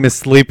nickname is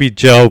Sleepy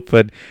Joe,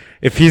 but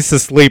if he's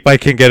asleep, I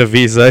can get a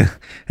visa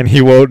and he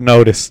won't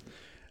notice.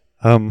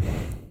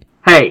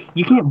 Hey,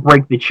 you can't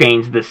break the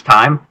chains this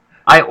time.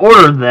 I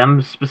ordered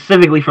them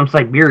specifically from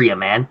Siberia,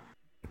 man.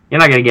 You're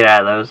not gonna get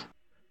out of those.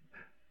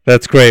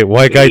 That's great.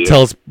 White guy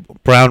tells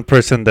brown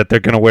person that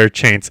they're gonna wear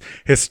chains.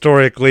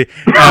 Historically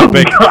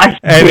epic.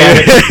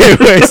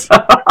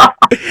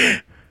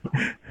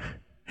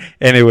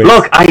 Anyways.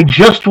 Look, I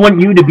just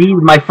want you to be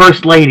my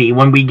first lady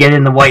when we get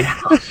in the White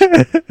House.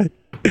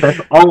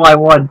 That's all I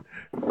want.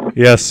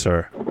 Yes,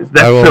 sir.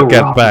 I will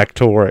get back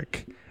to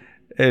work.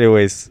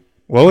 Anyways.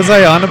 What was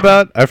I on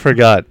about? I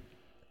forgot.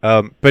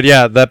 But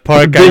yeah, that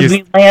park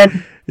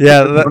Disneyland.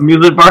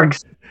 Amusement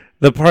parks.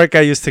 The park I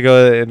used to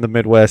go in the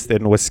Midwest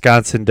in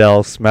Wisconsin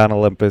Dells, Mount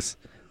Olympus.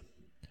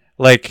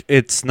 Like,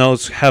 it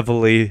snows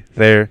heavily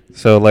there,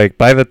 so like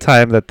by the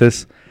time that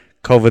this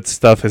COVID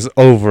stuff is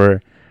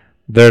over,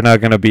 they're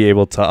not gonna be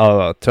able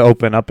to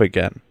open up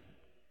again.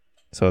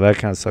 So that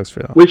kind of sucks for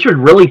them. Which would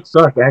really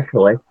suck,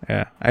 actually.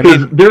 Yeah, I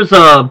mean, there's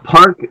a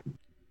park.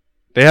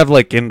 They have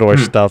like indoor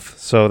stuff,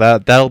 so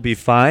that'll be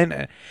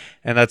fine,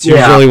 and that's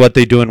usually what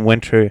they do in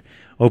winter,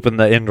 open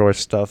the indoor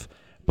stuff.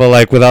 But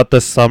like without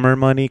the summer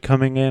money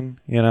coming in,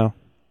 you know.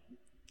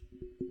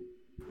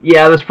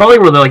 Yeah, that's probably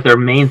where their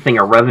main thing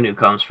of revenue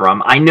comes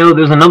from. I know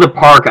there's another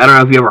park. I don't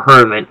know if you ever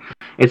heard of it.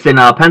 It's in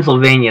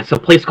Pennsylvania. It's a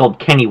place called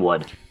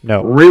Kennywood.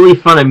 No. Really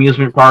fun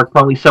amusement park.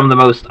 Probably some of the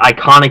most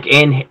iconic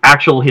and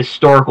actual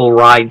historical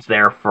rides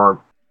there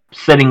for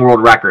setting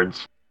world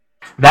records.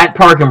 That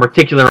park in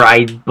particular,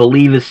 I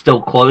believe, is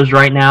still closed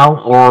right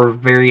now, or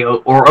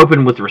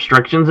open with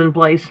restrictions in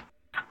place.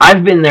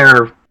 I've been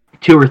there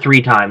 2 or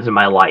 3 times in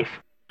my life,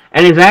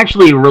 and it's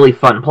actually a really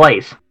fun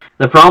place.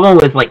 The problem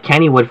with like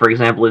Kennywood, for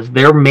example, is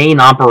their main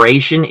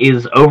operation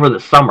is over the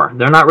summer.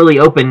 They're not really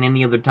open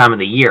any other time of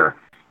the year.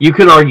 You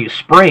could argue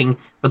spring,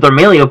 but they're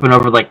mainly open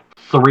over like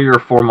 3 or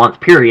 4 month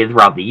period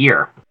throughout the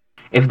year.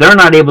 If they're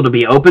not able to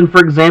be open,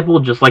 for example,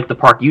 just like the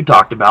park you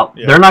talked about,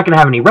 they're not going to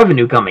have any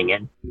revenue coming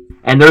in.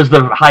 And there's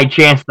the high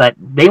chance that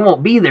they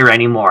won't be there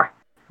anymore.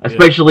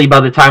 Especially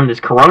by the time this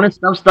Corona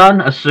stuff's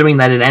done, assuming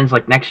that it ends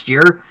like next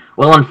year.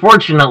 Well,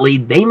 unfortunately,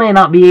 they may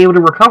not be able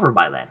to recover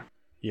by then.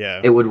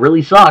 Yeah. It would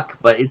really suck,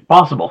 but it's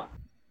possible.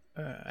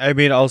 I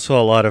mean, also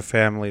a lot of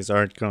families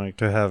aren't going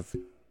to have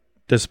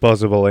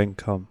disposable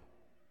income.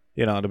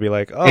 You know, to be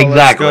like, oh,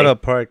 let's go to a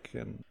park.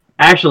 And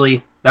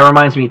actually, that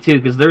reminds me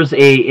too, because there's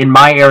in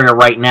my area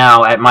right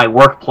now at my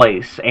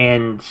workplace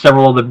and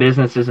several other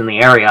businesses in the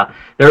area,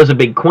 there is a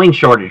big coin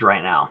shortage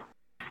right now.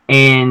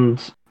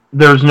 And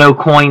there's no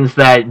coins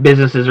that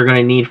businesses are going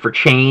to need for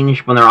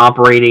change when they're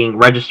operating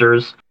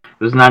registers.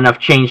 There's not enough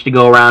change to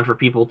go around for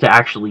people to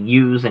actually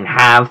use and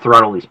have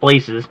throughout all these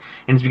places,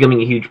 and it's becoming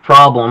a huge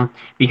problem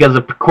because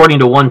according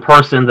to one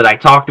person that I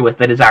talked with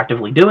that is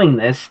actively doing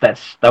this, that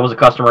was a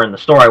customer in the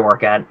store I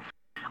work at,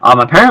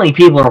 apparently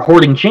people are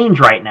hoarding change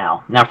right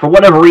now. Now, for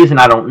whatever reason,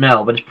 I don't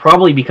know, but it's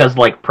probably because,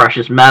 like,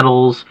 precious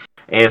metals,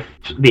 if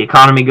the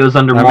economy goes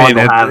under more,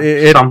 they'll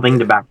have something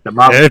to back them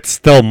up. It's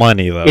still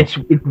money, though. It's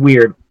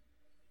weird.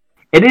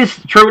 It is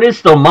true, it is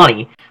still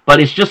money, but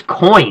it's just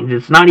coins.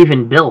 It's not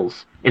even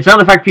bills. It's not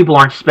the fact people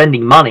aren't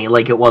spending money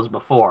like it was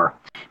before.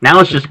 Now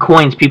it's just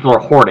coins people are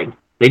hoarding.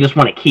 They just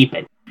want to keep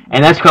it.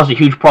 And that's caused a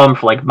huge problem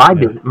for like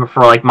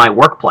my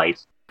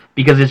workplace,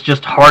 because it's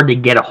just hard to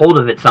get a hold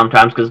of it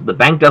sometimes because the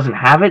bank doesn't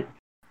have it.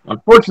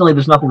 Unfortunately,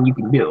 there's nothing you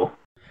can do.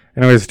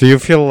 Anyways, do you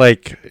feel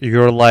like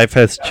your life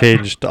has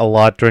changed a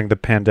lot during the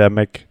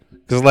pandemic?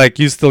 Because, like,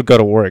 you still go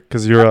to work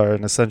because you're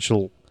an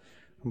essential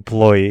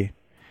employee.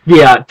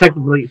 Yeah,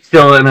 technically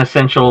still an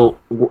essential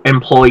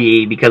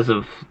employee because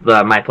of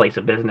my place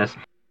of business.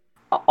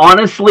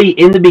 Honestly,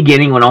 in the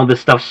beginning when all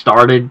this stuff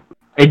started,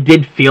 it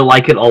did feel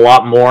like it a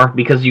lot more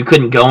because you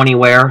couldn't go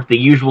anywhere. The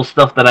usual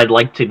stuff that I'd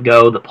like to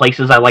go, the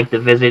places I like to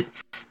visit,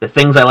 the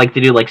things I like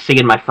to do, like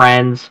seeing my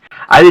friends.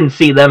 I didn't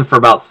see them for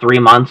about 3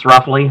 months,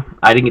 roughly.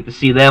 I didn't get to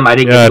see them. I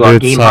didn't get to go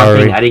out game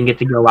hunting. I didn't get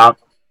to go out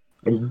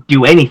and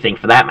do anything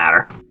for that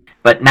matter.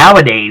 But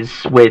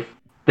nowadays, with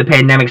the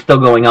pandemic still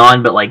going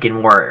on, but like in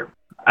more,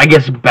 I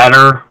guess,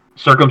 better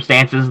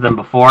circumstances than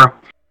before,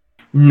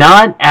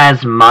 not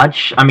as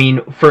much. I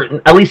mean,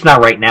 for at least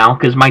not right now,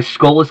 because my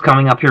school is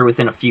coming up here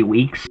within a few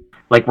weeks,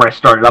 like where I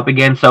started up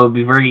again, so it would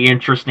be very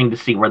interesting to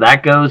see where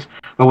that goes.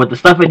 But with the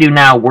stuff I do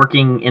now,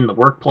 working in the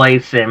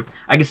workplace, and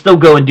I can still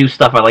go and do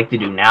stuff I like to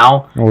do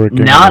now,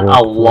 not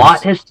a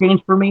lot has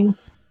changed for me,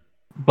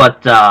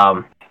 but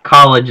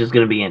college is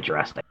going to be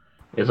interesting,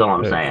 is all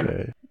I'm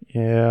saying.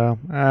 Yeah,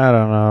 I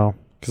don't know,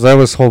 because I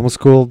was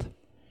homeschooled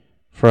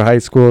for high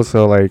school,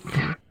 so like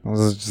it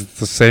was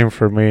just the same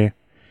for me.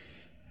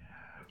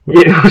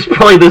 It was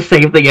probably the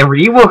same thing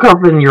every. You woke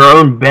up in your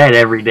own bed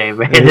every day,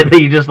 man, and then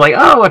you just like,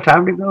 oh, it's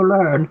time to go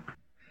learn.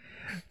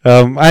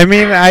 I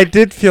mean, I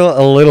did feel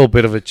a little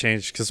bit of a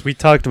change because we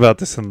talked about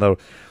this in the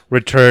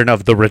Return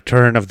of the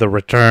Return of the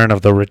Return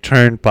of the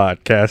Return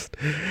podcast.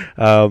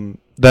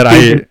 That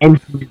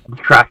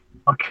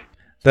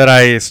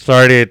I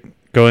started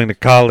going to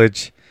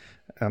college,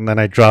 and then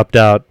I dropped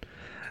out.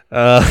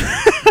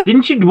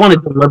 Didn't you want to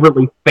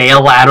deliberately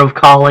fail out of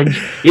college?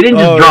 You didn't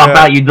just drop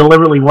out, you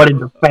deliberately wanted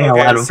to fail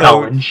out of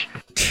college.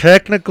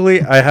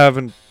 Technically, I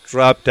haven't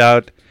dropped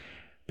out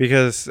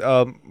because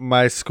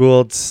my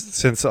school,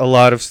 since a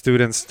lot of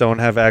students don't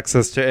have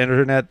access to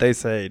internet, they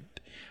say,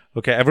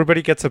 okay,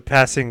 everybody gets a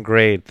passing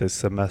grade this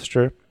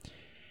semester.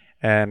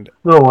 And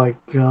oh my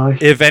gosh.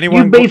 If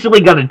anyone, you basically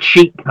got a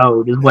cheat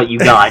code is what you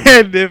got.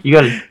 You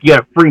got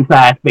a free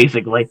pass,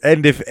 basically.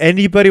 And if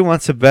anybody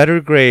wants a better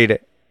grade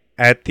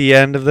at the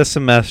end of the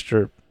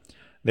semester,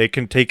 they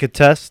can take a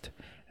test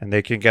and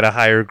they can get a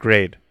higher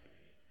grade.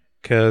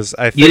 Because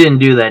you didn't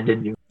do that,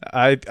 did you?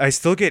 I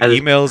still get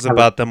emails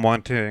about them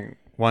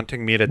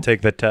wanting me to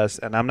take the test,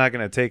 and I'm not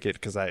going to take it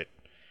because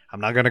I'm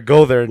not going to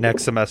go there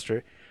next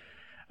semester.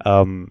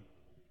 So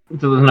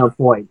there's no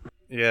point.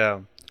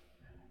 Yeah.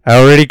 I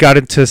already got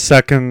into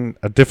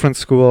a different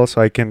school so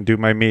I can do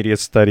my media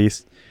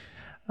studies,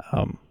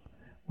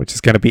 which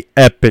is going to be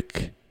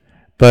epic.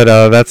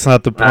 But that's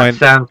not the point.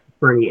 That sounds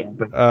pretty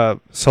epic.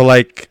 So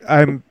like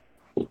I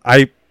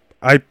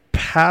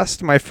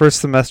passed my first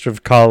semester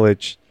of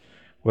college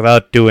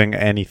without doing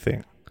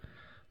anything.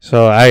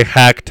 So I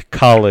hacked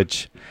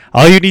college.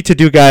 All you need to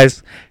do,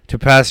 guys, to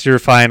pass your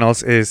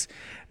finals is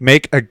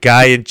make a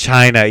guy in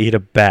China eat a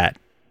bat.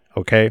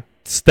 Okay?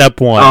 Step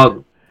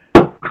 1.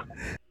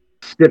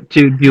 Step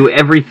 2, do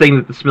everything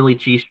that the Smelly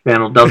Cheese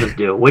channel doesn't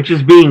do, which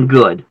is being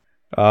good.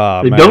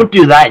 So don't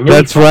do that.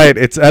 That's right.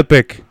 It's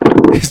epic.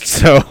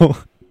 So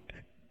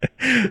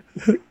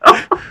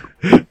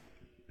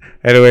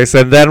anyways,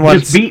 and then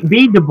once just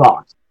be the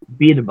boss.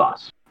 Be the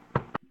boss.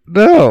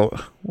 No.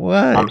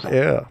 What?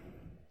 Yeah.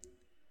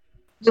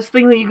 This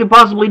thing that you could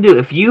possibly do.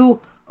 If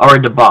you are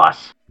the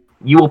boss,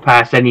 you will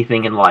pass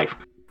anything in life.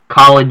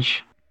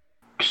 College,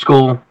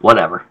 school,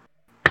 whatever.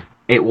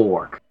 It will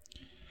work.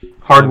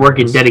 Hard work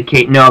and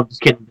dedicate. No, I'm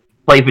just kidding.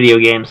 Play video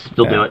games.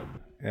 Still do it.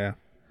 Yeah.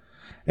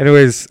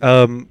 Anyways,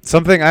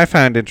 something I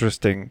found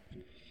interesting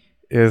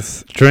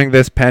is during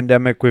this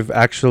pandemic, we've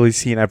actually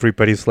seen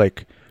everybody's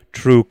like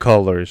true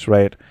colors,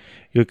 right?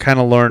 You kind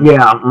of learn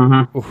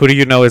who do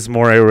you know is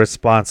more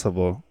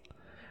irresponsible,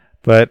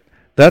 but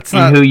that's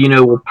not who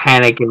will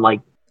panic in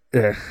like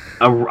a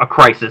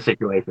crisis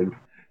situation.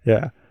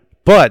 Yeah,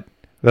 but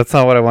that's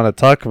not what I want to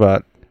talk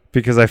about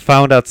because I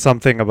found out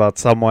something about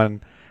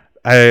someone.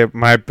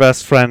 My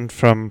best friend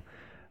from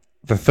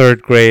the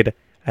 3rd grade.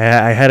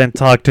 I hadn't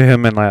talked to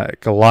him in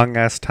like a long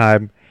ass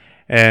time,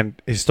 and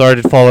he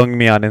started following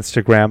me on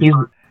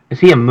Instagram.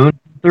 Is he a moon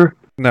hunter?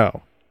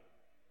 No.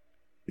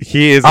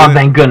 He is. Oh,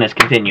 thank goodness.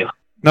 Continue.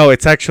 No,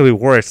 it's actually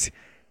worse.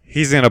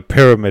 He's in a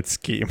pyramid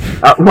scheme.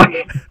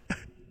 Wait.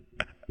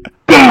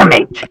 Damn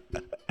it!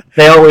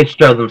 They always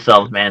show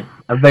themselves, man.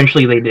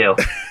 Eventually they do.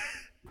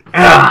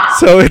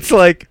 So it's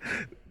like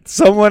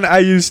someone I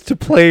used to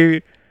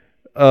play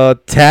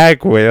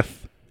tag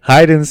with,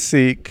 hide and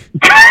seek.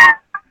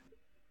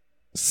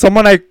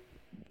 Someone I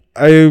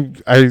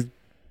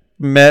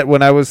met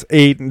when I was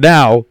 8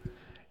 now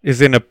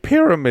is in a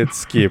pyramid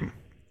scheme.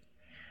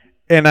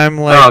 And I'm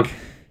like,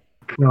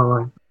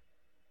 oh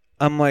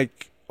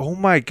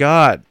my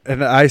god.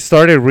 And I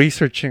started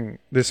researching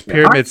this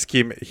pyramid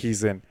scheme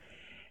he's in.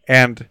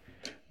 And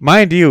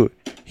mind you,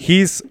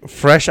 he's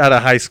fresh out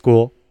of high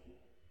school.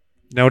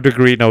 No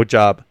degree, no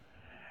job.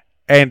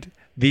 And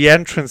the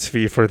entrance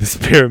fee for this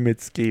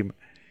pyramid scheme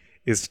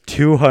is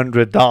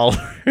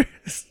 $200.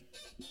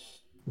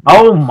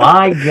 Oh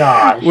my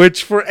gosh!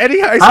 Which for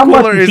any high schooler how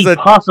much is he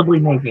possibly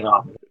making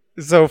off of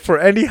it? So for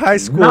any high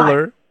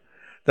schooler,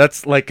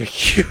 that's like a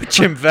huge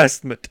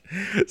investment.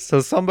 So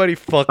somebody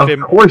fucked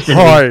him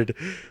hard.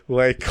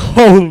 Like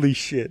holy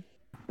shit!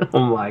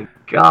 Oh my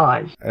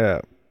gosh!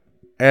 Yeah,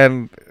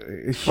 and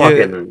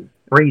fucking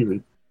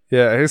crazy.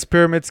 Yeah, his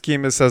pyramid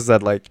scheme says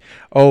that like,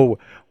 oh,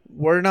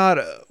 we're not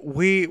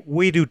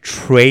we do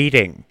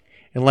trading,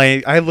 and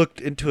like I looked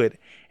into it,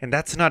 and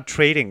that's not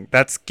trading.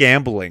 That's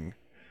gambling.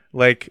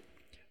 Like,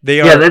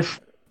 they are... Yeah, that's...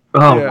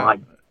 Oh, my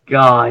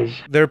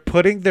gosh. They're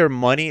putting their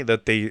money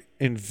that they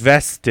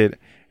invested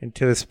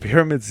into this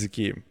pyramid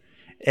scheme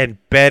and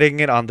betting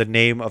it on the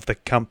name of the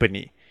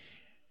company.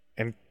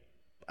 And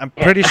I'm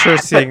pretty sure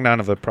seeing none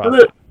of the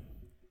profit.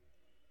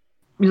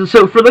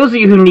 So, for those of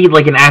you who need,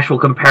 like, an actual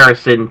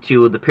comparison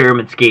to the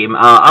pyramid scheme,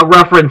 I'll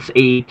reference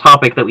a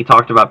topic that we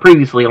talked about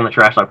previously on the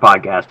Trash Talk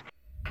podcast.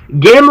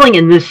 Gambling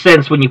in this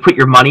sense, when you put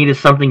your money to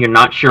something you're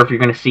not sure if you're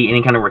going to see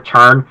any kind of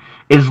return,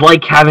 is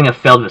like having a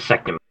failed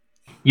vasectomy.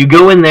 You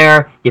go in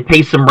there, you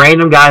pay some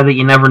random guy that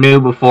you never knew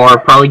before,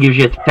 probably gives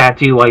you a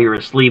tattoo while you're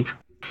asleep.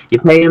 You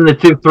pay him the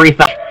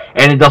 $3,000,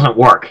 and it doesn't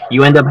work.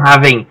 You end up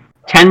having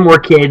 10 more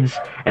kids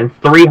and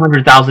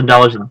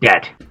 $300,000 in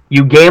debt.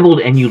 You gambled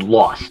and you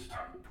lost.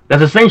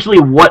 That's essentially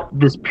what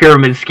this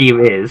pyramid scheme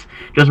is,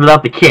 just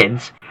without the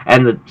kids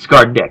and the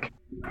scarred dick.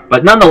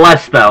 But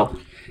nonetheless, though,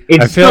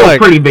 it's still a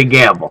pretty big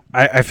gamble.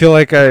 I feel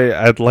like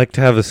I'd like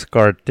to have a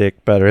scarred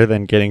dick better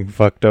than getting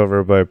fucked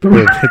over by a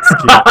pyramid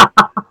scheme.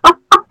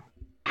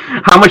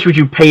 How much would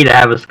you pay to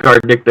have a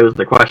scarred dick, that was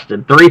the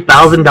question.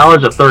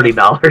 $3,000 or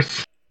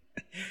 $30?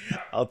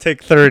 I'll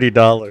take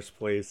 $30,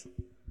 please.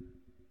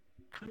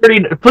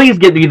 Please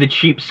get me the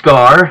cheap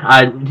scar.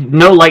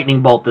 No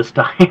lightning bolt this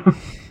time.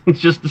 It's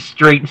just a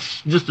straight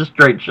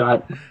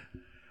shot.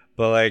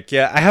 But like,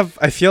 yeah,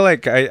 I feel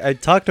like I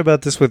talked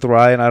about this with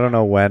Ryan, I don't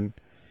know when.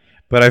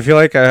 But I feel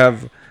like I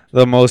have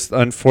the most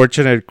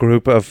unfortunate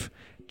group of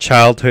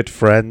childhood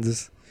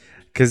friends.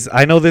 Because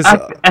I know this...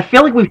 I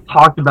feel like we've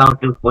talked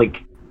about this, like,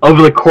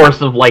 over the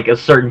course of, like, a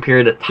certain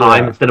period of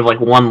time, instead of, like,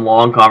 one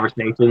long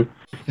conversation.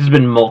 There's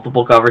been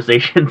multiple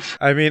conversations.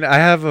 I mean, I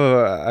have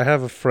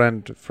a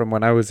friend from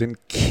when I was in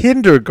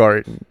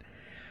kindergarten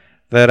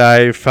that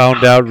I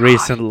found out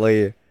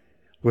recently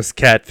was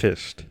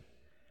catfished.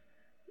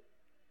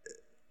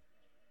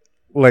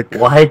 Like...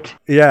 What?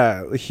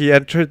 Yeah, he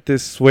entered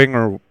this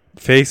swinger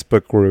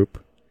Facebook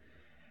group,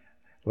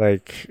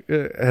 like,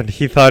 and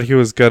he thought he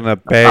was gonna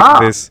beg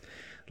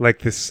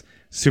this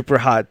super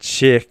hot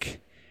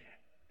chick,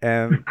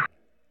 and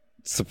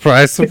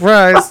surprise,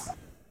 surprise,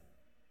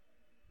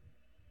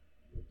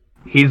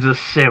 he's a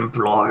simp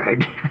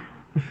lord.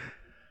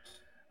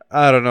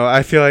 I don't know.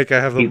 I feel like I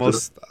have the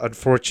most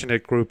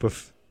unfortunate group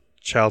of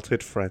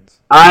childhood friends.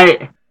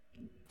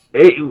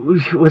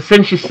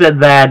 Since you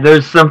said that,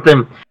 there's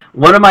something.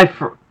 One of my,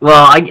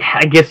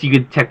 I guess you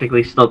could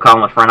technically still call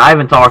him a friend. I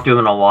haven't talked to him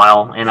in a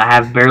while, and I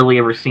have barely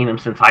ever seen him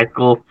since high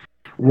school.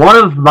 One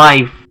of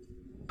my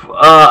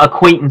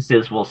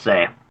acquaintances, we'll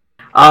say,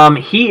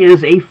 he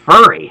is a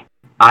furry.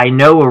 I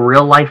know a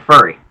real-life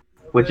furry,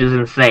 which is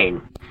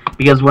insane.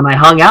 Because when I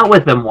hung out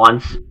with him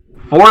once,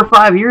 4 or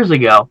 5 years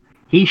ago,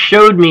 he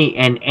showed me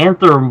an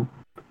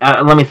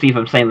let me see if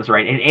I'm saying this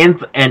right,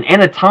 an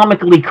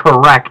anatomically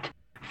correct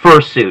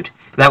fursuit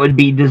that would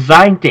be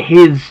designed to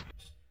his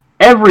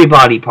every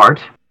body part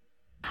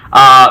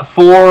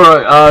for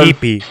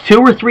 $200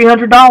 or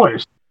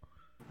 $300.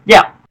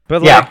 Yeah,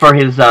 But yeah, like, for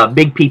his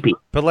big pee-pee.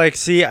 but like,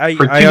 see, For I $200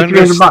 to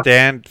 $300.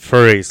 understand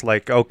furries.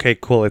 Like, okay,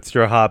 cool, it's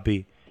your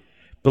hobby.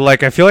 But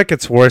like, I feel like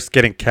it's worse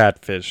getting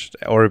catfished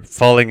or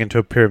falling into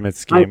a pyramid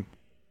scheme.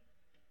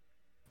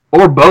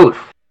 Or both,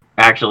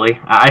 actually.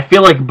 I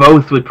feel like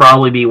both would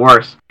probably be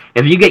worse.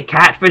 If you get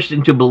catfished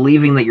into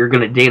believing that you're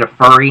going to date a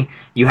furry,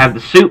 you have the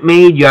suit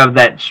made, you have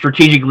that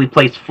strategically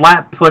placed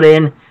flap put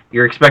in,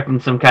 you're expecting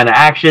some kind of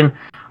action.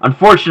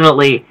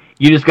 Unfortunately,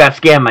 you just got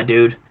scammed, my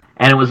dude.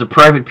 And it was a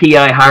private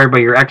PI hired by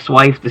your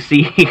ex-wife to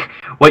see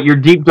what your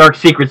deep, dark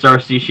secrets are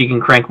so she can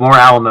crank more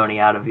alimony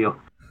out of you.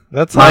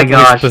 That's My oddly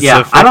gosh, specific.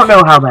 yeah. I don't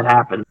know how that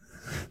happened.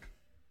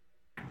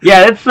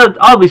 Yeah, it's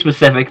oddly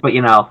specific, but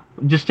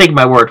just take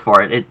my word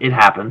for it. It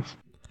happens.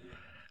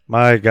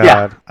 My God,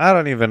 Yeah. I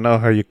don't even know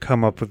how you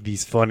come up with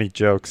these funny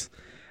jokes.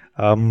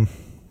 I know,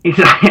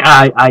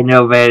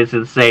 man. It's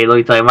insane. Let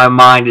me tell you, my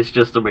mind is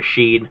just a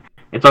machine.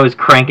 It's always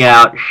cranking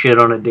out shit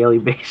on a daily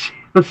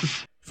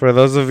basis. For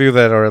those of you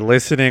that are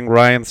listening,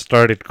 Ryan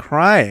started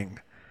crying.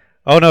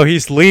 Oh no,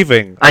 he's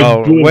leaving.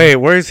 I did. Wait,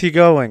 where is he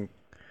going?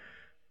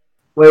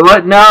 Wait,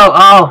 what? No.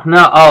 Oh,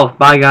 no. Oh,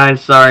 bye,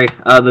 guys. Sorry.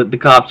 The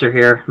cops are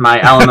here. My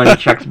alimony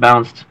check's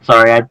bounced.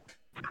 Sorry,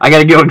 I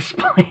gotta go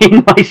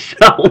explain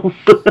myself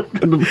to the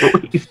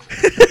police.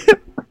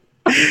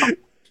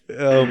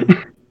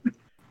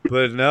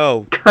 But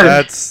no,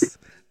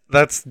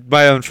 that's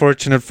my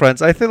unfortunate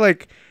friends. I feel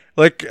like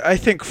I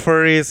think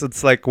furries.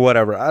 It's like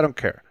whatever. I don't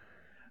care.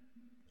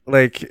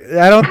 Like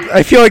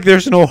I feel like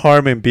there's no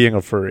harm in being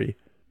a furry.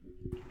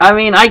 I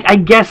mean, I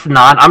guess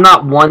not. I'm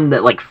not one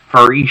that like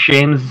furry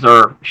shames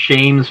or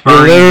shames You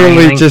furries.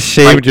 literally just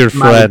shamed your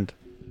friend.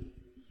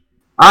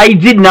 I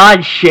did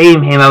not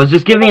shame him. I was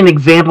just giving an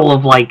example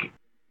of like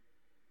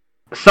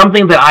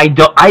something that I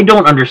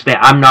don't understand.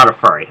 I'm not a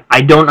furry.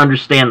 I don't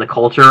understand the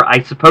culture.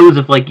 I suppose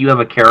if like you have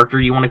a character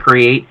you want to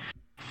create,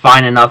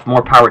 fine enough,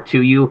 more power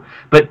to you.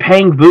 But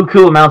paying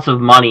buku amounts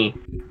of money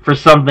for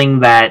something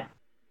that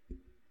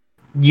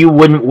you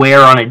wouldn't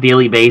wear on a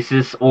daily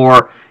basis,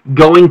 or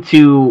going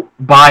to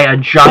buy a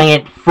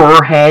giant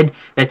fur head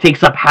that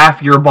takes up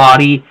half your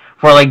body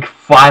for like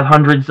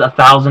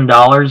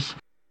 $500,000,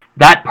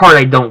 that part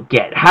I don't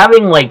get.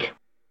 Having like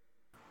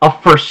a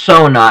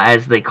fursona,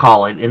 as they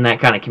call it in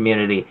that kind of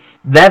community,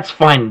 that's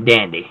fine and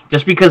dandy.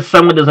 Just because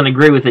someone doesn't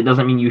agree with it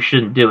doesn't mean you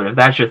shouldn't do it. If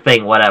that's your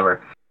thing,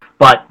 whatever.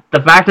 But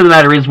the fact of the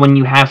matter is, when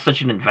you have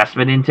such an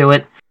investment into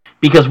it,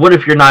 because what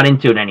if you're not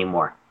into it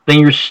anymore? Then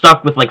you're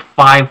stuck with like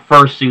 5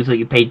 fursuits that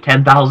you paid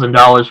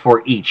 $10,000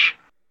 for each.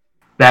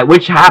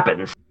 Which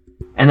happens,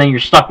 and then you're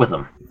stuck with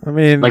them. I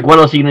mean, like, what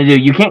else are you gonna do?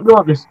 You can't go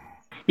on this.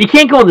 You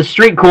can't go on the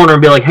street corner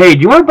and be like, "Hey,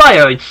 do you want to buy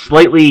a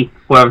slightly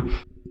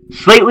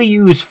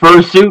used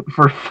fursuit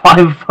for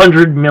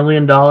 $500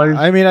 million?"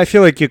 I mean, I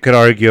feel like you could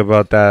argue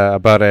about that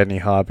about any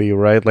hobby,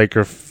 right? Like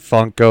your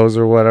Funkos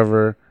or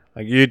whatever.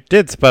 Like you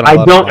did spend a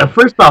lot of money.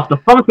 First off, the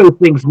Funko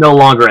thing's no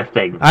longer a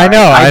thing. I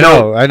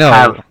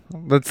know.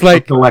 It's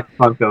like collect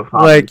Funko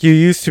hobby. Like you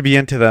used to be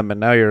into them, and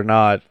now you're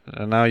not,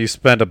 and now you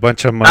spend a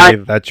bunch of money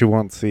that you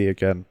won't see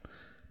again.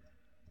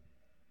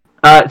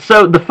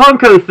 So the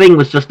Funko thing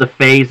was just a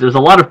phase. There's a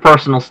lot of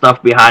personal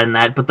stuff behind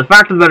that, but the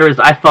fact of the matter is,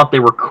 I thought they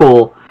were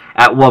cool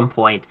at one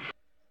point.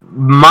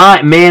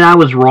 I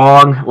was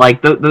wrong.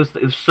 Like those,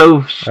 it was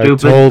so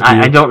stupid.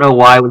 I don't know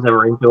why I was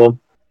ever into them.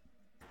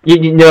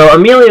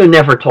 Emilio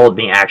never told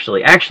me,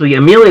 actually. Actually,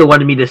 Emilio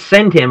wanted me to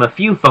send him a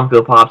few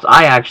Funko Pops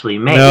I actually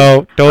made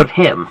of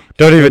him.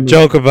 Don't even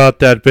joke about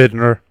that,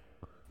 Bittner.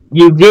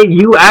 You did.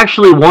 You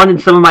actually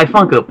wanted some of my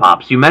Funko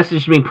Pops. You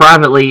messaged me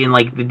privately in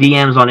like the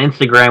DMs on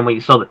Instagram when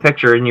you saw the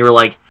picture, and you were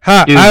like,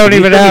 I don't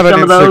even have an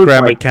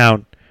Instagram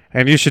account,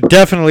 and you should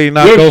definitely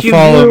not go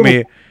follow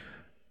me.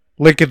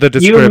 Link in the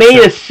description. You made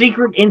a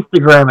secret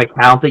Instagram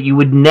account that you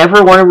would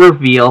never want to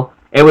reveal.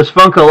 It was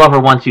Funko Lover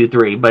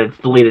 123, but it's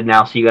deleted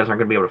now, so you guys aren't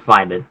going to be able to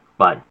find it.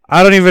 But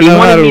I don't even know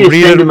how to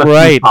read and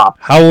write.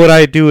 How would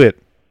I do it?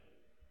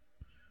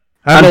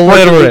 I'm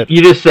illiterate.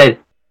 You just said,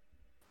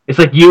 it's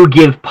like, you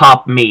give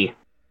Pop me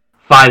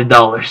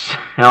 $5.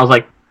 And I was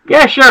like,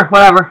 yeah, sure,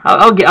 whatever.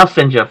 I'll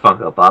send you a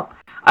Funko Pop.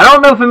 I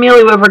don't know if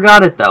Emilio ever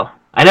got it, though.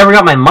 I never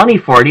got my money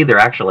for it either,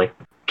 actually.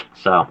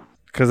 So,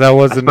 because that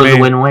wasn't me. It was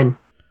a win-win.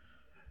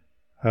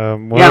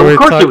 Yeah, of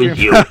course it was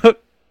you.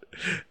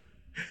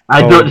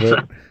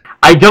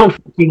 I don't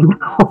fucking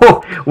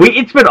know.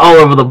 It's been all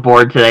over the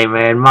board today,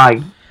 man.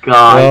 My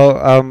God.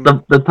 Well,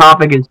 the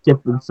topic has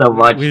shifted so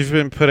much. We've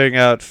been putting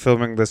out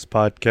filming this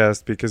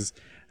podcast because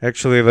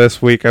actually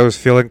this week I was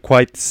feeling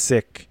quite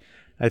sick.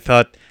 I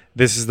thought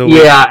this is the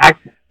week.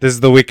 This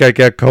is the week I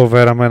get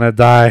COVID. I'm gonna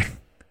die.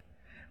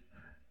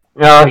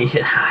 Oh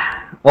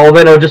yeah. Well,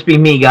 then it'll just be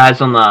me,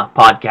 guys, on the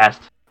podcast.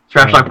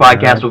 Trash Talk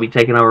Podcast will be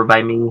taken over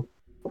by me.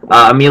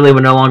 Emilio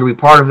will no longer be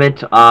part of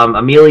it.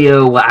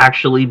 Emilio will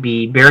actually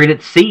be buried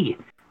at sea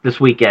this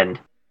weekend.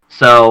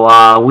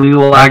 So we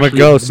will actually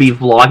be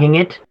vlogging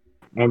it.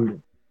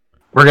 And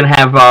we're going to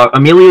have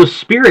Emilio's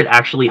spirit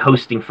actually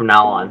hosting from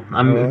now on.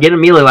 I'm getting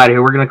Emilio out of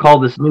here. We're going to call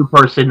this new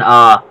person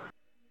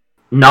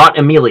Not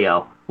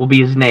Emilio will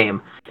be his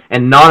name,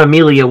 and not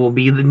Emilio will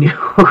be the new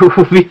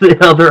will be the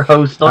other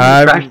host on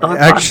the Trash Talk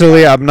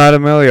Actually, podcast. I'm not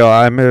Emilio.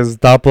 I'm his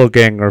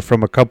doppelganger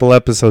from a couple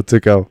episodes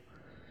ago.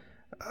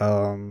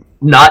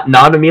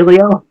 Not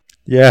Emilio.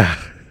 Yeah.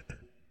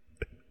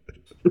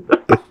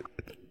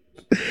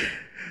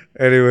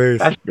 Anyways,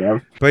 Gosh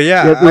damn. but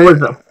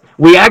yeah,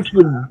 we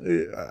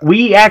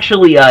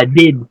actually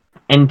did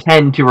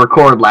intend to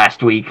record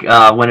last week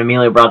when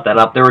Emilio brought that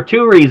up. There were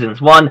two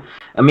reasons. One,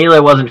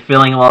 Emilio wasn't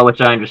feeling well,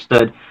 which I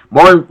understood.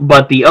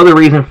 But the other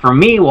reason for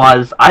me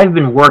was I've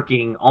been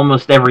working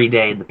almost every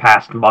day the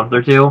past month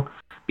or two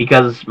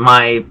because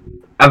my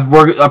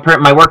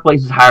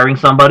workplace is hiring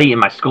somebody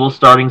and my school's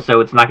starting,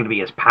 so it's not going to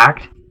be as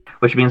packed,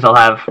 which means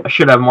I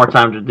should have more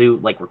time to do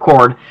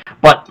record.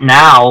 But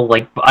now,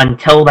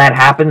 until that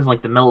happens,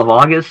 the middle of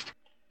August,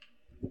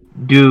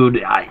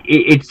 dude,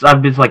 it's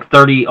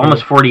 30,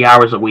 almost 40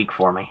 hours a week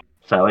for me.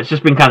 So it's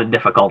just been kind of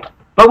difficult.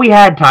 But we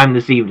had time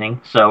this evening,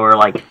 so we're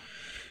like,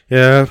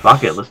 yeah,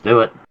 fuck it, let's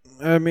do it.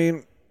 I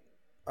mean,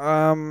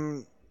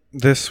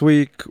 this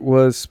week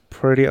was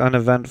pretty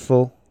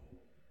uneventful.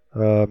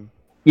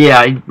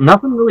 Yeah,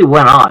 nothing really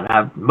went on.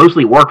 I've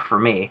mostly worked for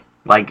me.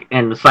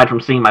 And aside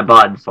from seeing my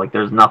buds,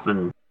 there's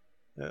nothing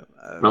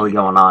really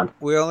going on.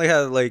 We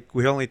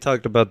only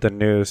talked about the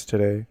news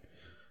today.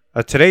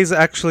 Today's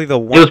actually the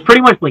one. It was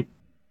pretty much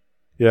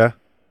yeah.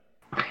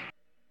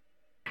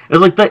 It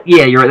was that.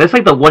 Yeah, you're right. That's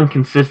the one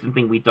consistent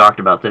thing we talked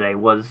about today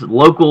was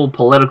local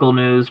political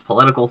news,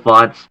 political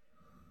thoughts,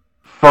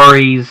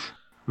 furries,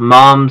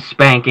 mom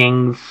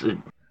spankings.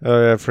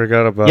 Oh yeah, I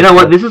forgot about. You know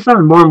what? This is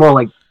sounding more and more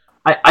like.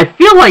 I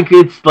feel like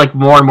it's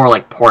more and more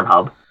like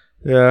Pornhub.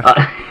 Yeah.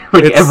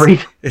 Every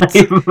time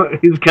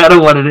is kind of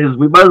what it is.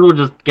 We might as well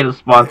just get a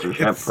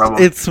sponsorship from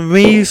them. It's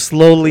me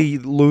slowly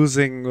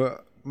losing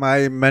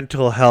my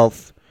mental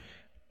health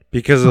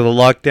because of the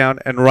lockdown,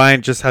 and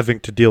Ryan just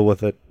having to deal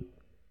with it.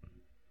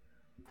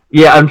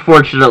 Yeah,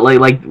 unfortunately,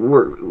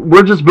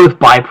 we're just both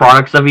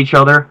byproducts of each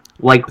other.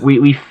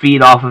 We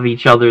feed off of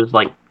each other's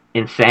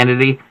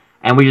insanity,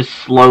 and we just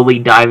slowly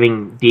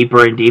diving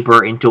deeper and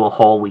deeper into a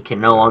hole we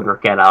can no longer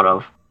get out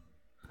of,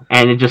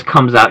 and it just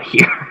comes out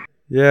here.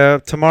 Yeah,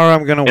 tomorrow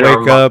I'm gonna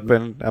wake up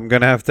and I'm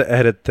gonna have to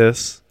edit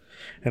this,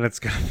 and it's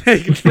gonna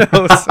make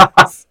no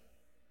sense.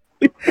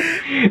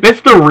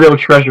 That's the real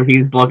treasure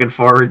he's looking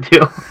forward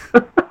to.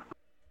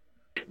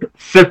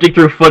 Sifting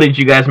through footage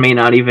you guys may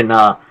not even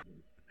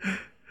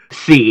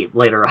see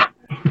later on.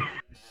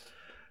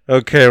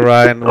 Okay,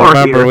 Ryan,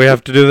 remember we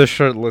have to do the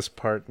shirtless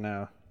part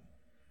now.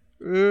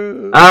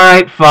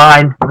 Alright,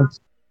 fine.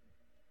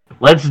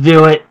 Let's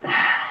do it.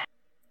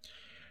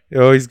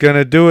 Yo, he's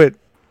gonna do it.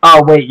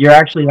 Oh, wait, you're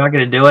actually not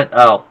going to do it?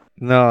 Oh.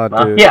 No,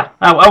 dude. Yeah,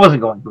 I wasn't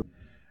going to.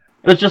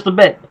 It was just a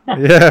bit.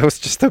 Yeah, it was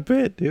just a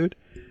bit, dude.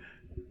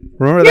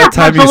 Remember that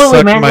time you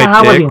sucked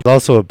my dick? It was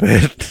also a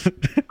bit.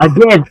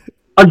 Again,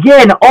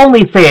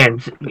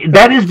 OnlyFans.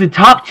 That is the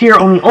top tier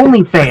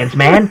OnlyFans,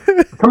 man.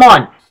 Come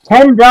on.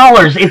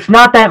 $10. It's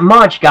not that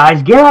much,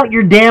 guys. Get out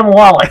your damn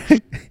wallet.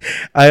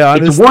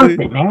 It's worth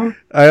it, man.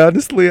 I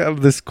honestly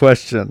have this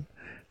question.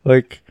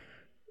 What?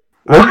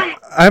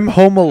 I'm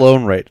home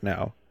alone right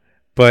now.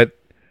 But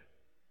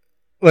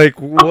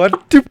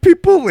what do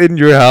people in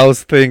your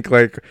house think?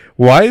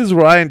 Why is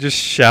Ryan just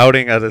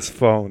shouting at his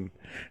phone?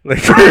 What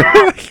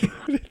do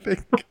you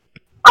think?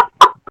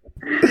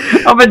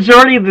 A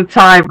majority of the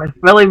time, my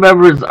family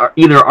members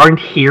aren't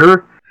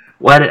here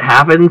when it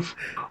happens,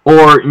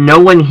 or no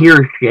one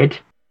hears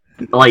shit.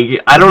 I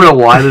don't know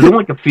why. There's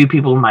only a few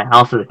people in my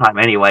house at a time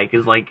anyway,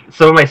 because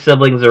some of my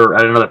siblings are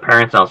at another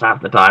parent's house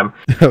half the time.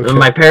 Okay. And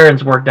my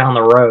parents work down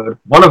the road.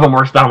 One of them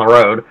works down the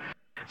road.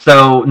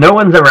 So no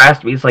one's ever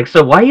asked me,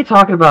 so why are you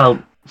talking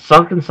about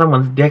sucking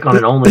someone's dick on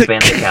an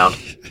OnlyFans account?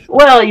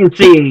 Well, you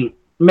see,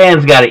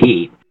 man's got to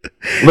eat.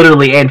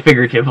 Literally and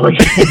figuratively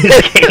in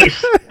this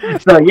case.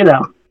 So,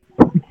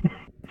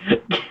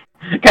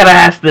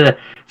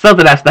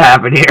 something has to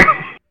happen here.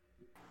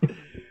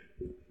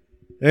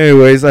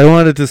 Anyways, I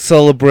wanted to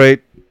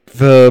celebrate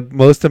the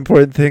most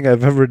important thing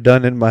I've ever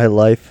done in my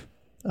life.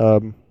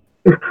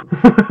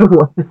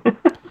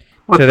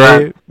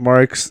 Today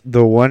marks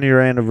the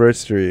 1-year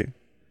anniversary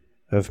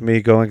of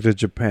me going to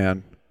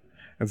Japan.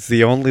 It's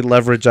the only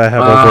leverage I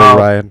have over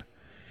Ryan.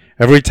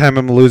 Every time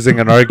I'm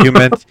losing an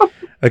argument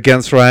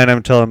against Ryan,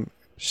 I'm telling him,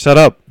 shut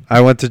up,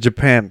 I went to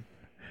Japan.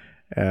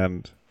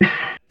 And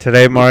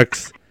today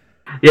marks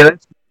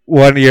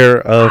 1 year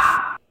of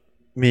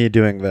me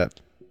doing that.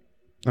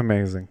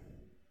 Amazing.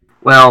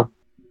 Well,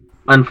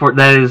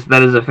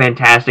 that is a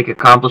fantastic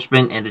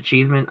accomplishment and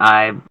achievement.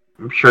 I'm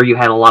sure you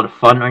had a lot of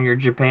fun on your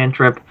Japan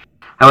trip.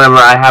 However,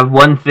 I have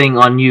one thing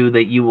on you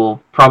that you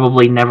will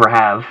probably never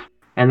have,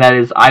 and that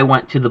is I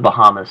went to the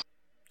Bahamas.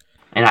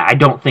 And I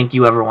don't think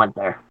you ever went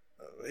there.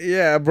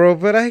 Yeah, bro,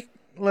 but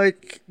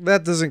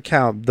that doesn't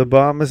count. The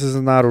Bahamas is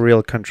not a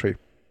real country.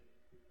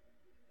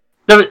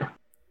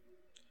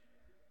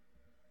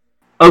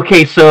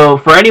 Okay, so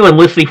for anyone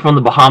listening from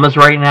the Bahamas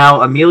right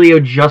now, Emilio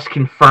just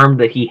confirmed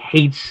that he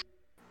hates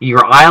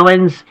your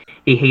islands,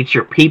 he hates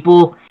your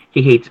people,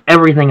 He hates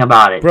everything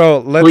about it. Bro,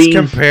 let's Please,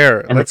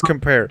 compare. in the Let's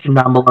compare. section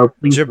down below,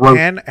 please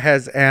Japan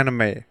has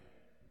anime.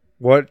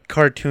 What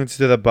cartoons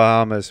do the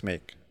Bahamas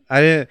make?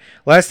 I didn't.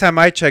 Last time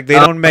I checked, they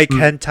don't make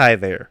hentai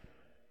there.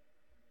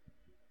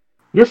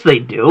 Yes, they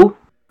do.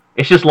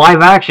 It's just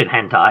live action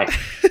hentai.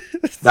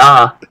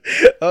 Duh.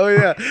 Oh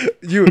yeah,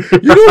 you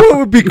know what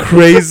would be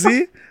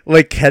crazy?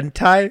 Like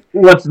hentai,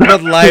 What's that?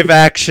 but live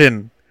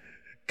action.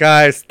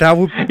 Guys, that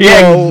would.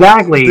 Yeah, oh,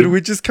 exactly. Did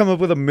we just come up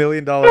with $1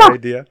 million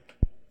idea?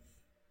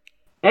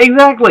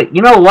 Exactly.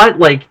 You know what?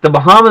 Like, the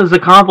Bahamas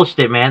accomplished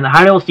it, man.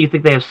 How else do you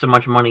think they have so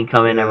much money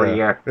come in every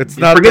year? It's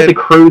not Forget that- the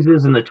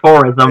cruises and the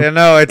tourism. Yeah,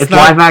 no, it's not.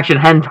 live action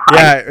hentai.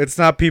 Yeah, it's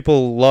not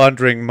people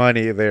laundering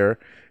money there.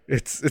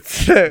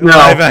 It's No.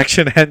 live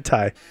action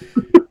hentai.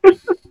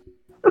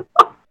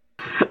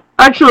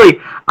 Actually,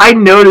 I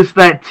noticed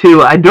that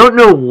too. I don't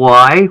know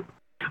why,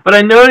 but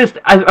I noticed.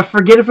 I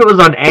forget if it was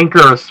on Anchor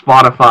or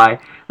Spotify.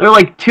 There are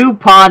like 2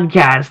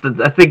 podcasts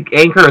that I think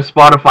Anchor or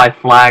Spotify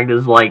flagged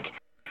as like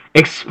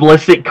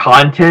explicit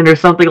content or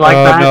something like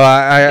that. No,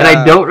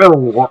 I don't know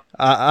what.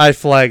 I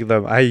flagged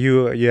them.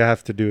 You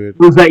have to do it.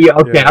 Was that you?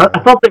 Okay, Yeah.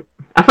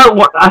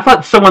 I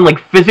thought someone like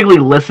physically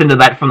listened to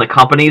that from the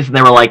companies, and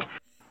they were like,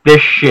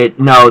 "This shit,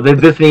 no,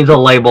 this needs a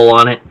label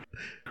on it."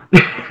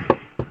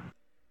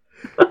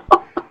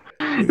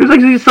 It was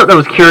actually something I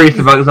was curious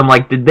about because I'm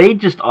like, did they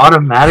just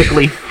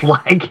automatically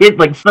flag it?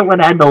 Like someone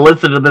had to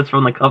listen to this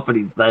from the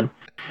companies then,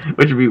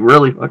 which would be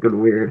really fucking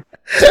weird.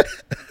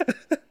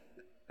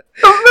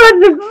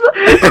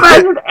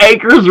 Imagine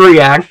Anchor's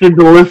reaction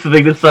to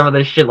listening to some of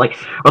this shit. Like,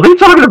 are they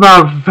talking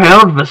about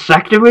failed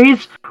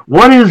vasectomies?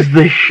 What is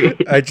this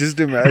shit? I just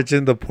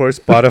imagine the poor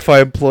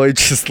Spotify employee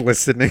just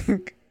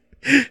listening.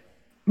 He's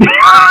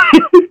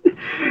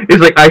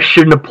like, I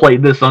shouldn't have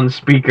played this on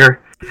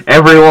speaker.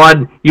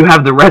 Everyone, you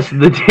have the rest of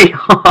the day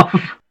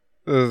off.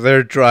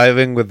 They're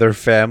driving with their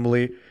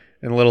family,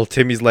 and little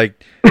Timmy's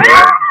like,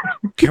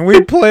 "Can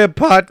we play a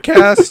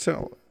podcast?"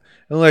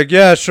 I'm like,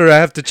 "Yeah, sure. I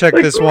have to check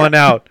this one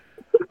out."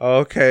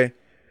 Okay.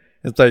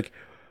 It's like,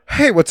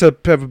 "Hey, what's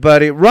up,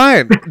 everybody?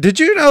 Ryan, did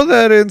you know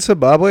that in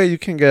Zimbabwe you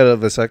can get a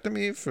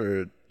vasectomy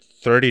for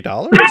 $30?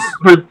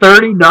 For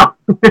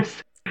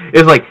 $30?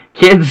 It's like,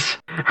 kids,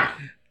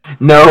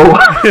 no,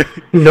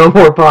 no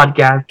more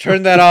podcasts.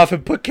 Turn that off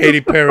and put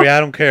Katy Perry. I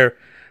don't care.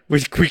 We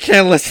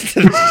can't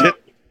listen to this shit."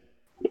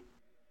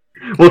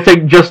 We'll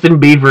take Justin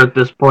Bieber at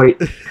this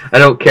point. I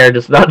don't care,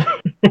 just not.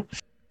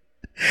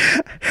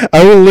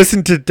 I will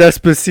listen to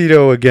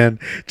Despacito again.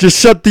 Just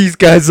shut these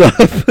guys up.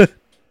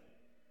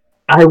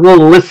 I will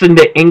listen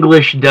to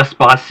English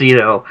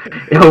Despacito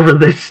over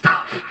this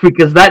stuff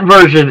because that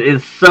version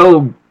is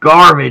so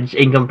garbage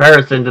in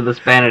comparison to the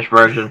Spanish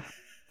version.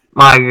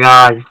 My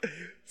God.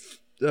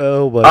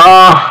 Oh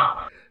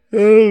my.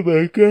 Oh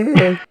my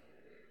God.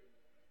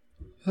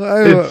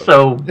 It's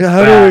so How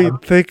bad. do we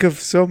think of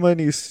so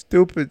many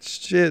stupid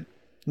shit?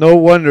 No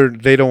wonder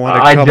they don't want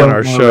to come on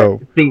our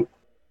show.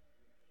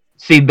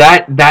 See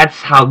that's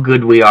how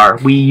good we are.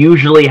 We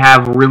usually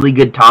have really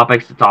good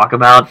topics to talk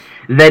about.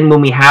 Then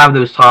when we have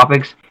those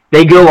topics,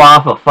 they go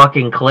off a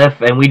fucking cliff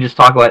and we just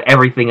talk about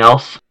everything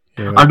else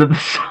under the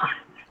sun.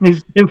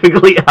 Is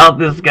typically how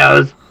this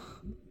goes.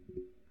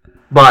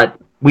 But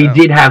we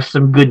did have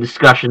some good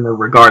discussion though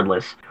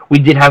regardless. We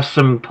did have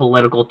some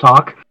political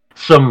talk,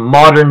 some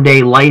modern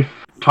day life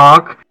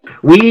talk.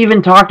 We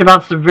even talked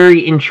about some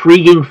very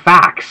intriguing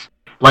facts,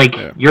 like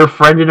your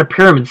friend in a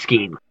pyramid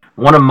scheme.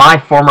 One of my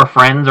former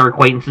friends or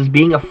acquaintances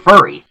being a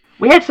furry.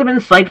 We had some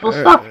insightful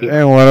stuff here.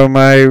 And one of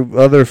my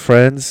other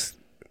friends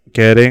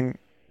getting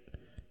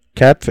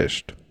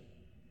catfished.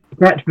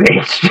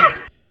 Catfished.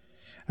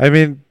 I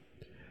mean,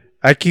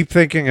 I keep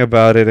thinking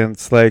about it, and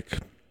it's like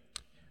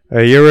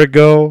a year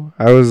ago,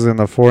 I was in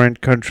a foreign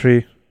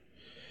country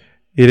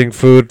eating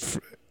food,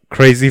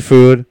 crazy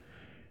food,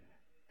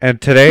 and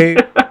today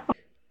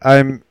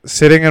I'm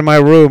sitting in my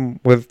room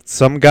with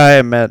some guy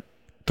I met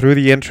through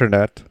the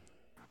internet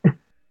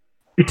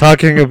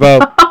talking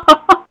about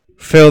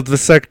failed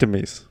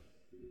vasectomies.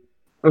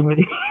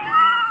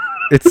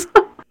 It's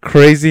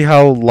crazy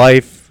how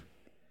life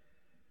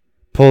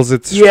pulls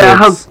its strings. Yeah,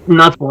 how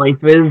nuts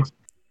life is.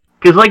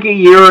 Because like a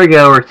year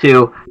ago or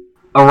two,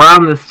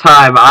 around this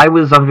time, I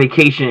was on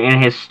vacation in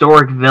a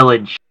historic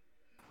village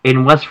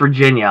in West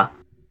Virginia,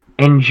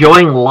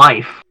 enjoying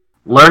life,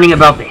 learning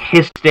about the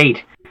his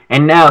state,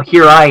 and now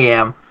here I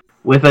am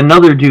with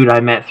another dude I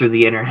met through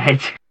the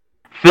internet,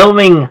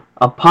 filming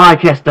a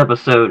podcast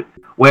episode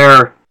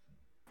where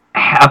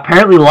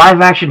apparently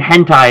live action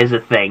hentai is a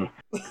thing.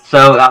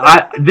 So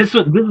this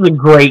is a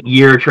great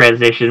year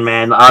transition,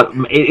 man.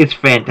 It's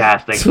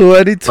fantastic.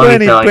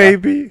 2020,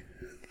 baby.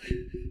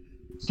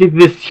 Dude,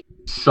 this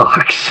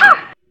sucks.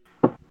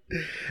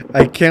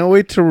 I can't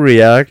wait to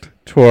react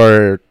to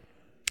our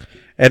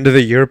end of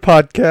the year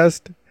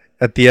podcast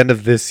at the end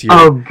of this year.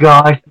 Oh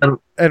gosh,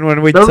 and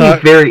when we that'll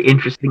be very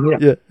interesting.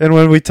 Yeah, and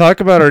when we talk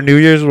about our New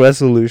Year's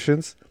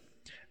resolutions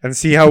and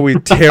see how we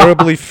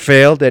terribly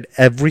failed at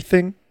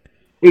everything.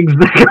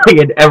 Exactly,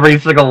 in every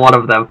single one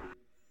of them.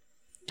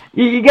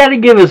 You got to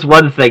give us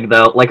one thing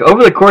though. Like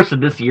over the course of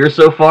this year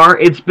so far,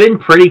 it's been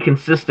pretty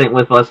consistent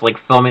with us like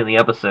filming the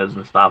episodes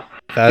and stuff.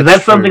 Because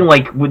that's something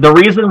like the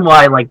reason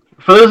why, like,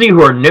 for those of you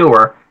who are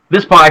newer,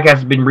 this podcast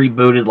has been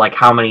rebooted like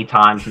how many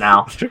times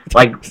now?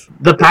 Like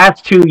the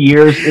past 2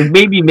 years, it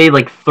maybe made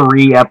like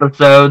 3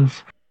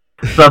 episodes,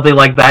 something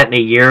like that in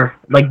a year.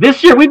 Like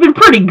this year, we've been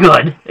pretty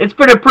good. It's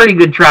been a pretty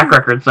good track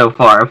record so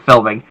far of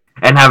filming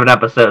and having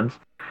episodes.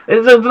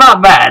 It's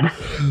not bad.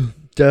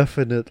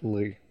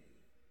 Definitely.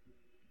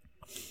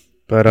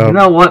 But you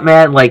know what,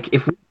 man? Like,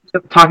 if we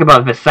talk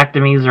about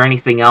vasectomies or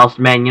anything else,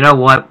 man, you know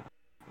what?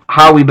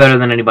 How are we better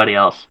than anybody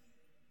else?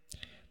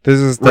 This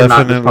is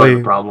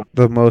definitely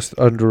the most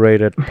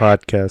underrated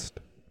podcast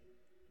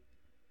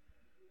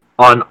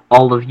on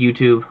all of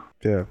YouTube.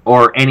 Yeah.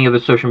 Or any other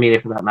social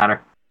media for that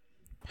matter.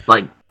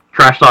 Like,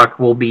 Trash Talk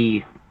will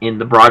be in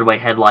the Broadway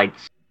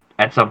headlights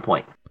at some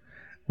point.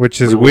 Which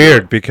is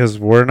weird because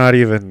we're not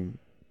even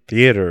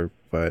theater,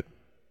 but...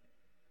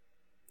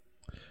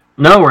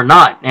 No, we're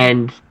not.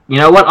 And you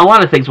know what? A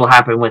lot of things will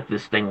happen with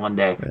this thing one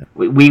day. Yeah.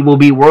 We will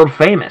be world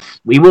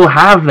famous. We will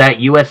have that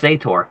USA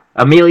tour.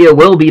 Amelia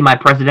will be my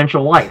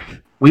presidential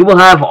wife. We will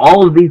have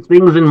all of these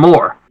things and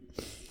more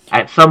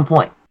at some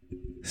point.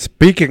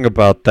 Speaking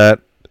about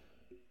that,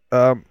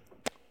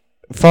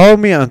 follow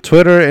me on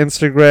Twitter,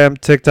 Instagram,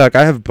 TikTok.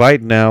 I have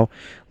Byte now.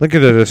 Link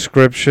in the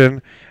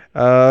description.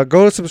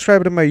 Go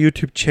subscribe to my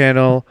YouTube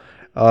channel.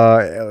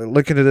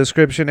 Link in the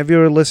description. If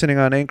you're listening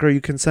on Anchor,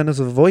 you can send us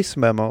a voice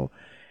memo.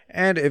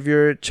 And if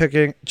you're check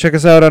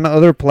us out on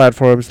other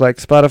platforms like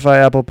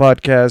Spotify, Apple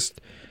Podcast,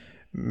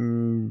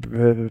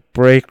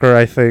 Breaker,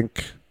 I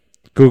think,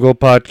 Google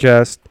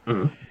Podcast,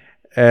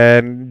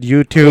 and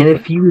YouTube. And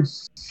if you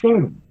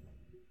send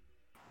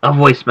a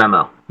voice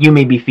memo, you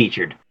may be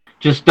featured.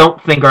 Just don't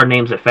think our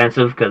name's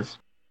offensive, because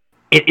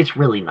it's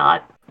really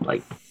not.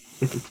 Like,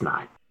 it's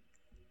not.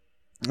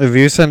 If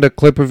you send a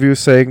clip of you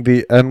saying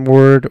the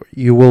N-word,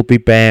 you will be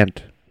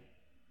banned.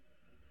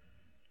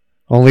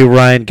 Only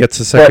Ryan gets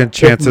a second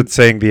chance at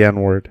saying the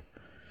N-word.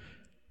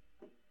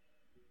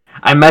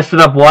 I messed it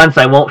up once,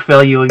 I won't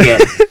fail you again.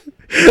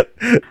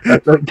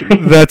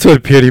 That's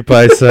what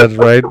PewDiePie said,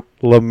 right?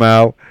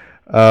 Lamau.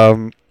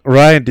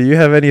 Ryan, do you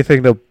have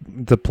anything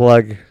to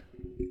plug?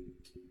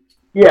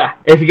 Yeah,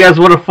 if you guys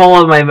want to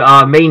follow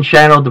my main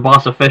channel, The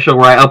Boss Official,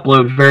 where I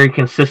upload very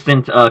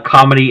consistent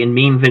comedy and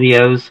meme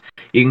videos,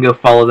 you can go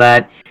follow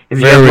that. If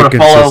you guys want to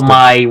follow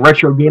my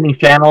retro gaming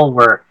channel,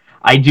 where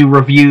I do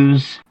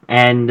reviews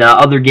and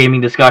other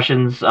gaming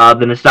discussions,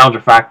 the Nostalgia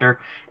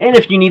Factor. And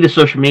if you need a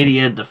social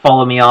media to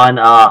follow me on,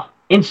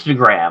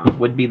 Instagram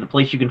would be the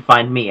place you can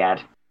find me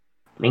at.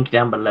 Link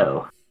down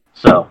below.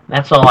 So,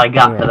 that's all I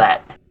got for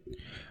that.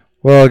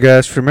 Well,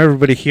 guys, from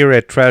everybody here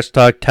at Trash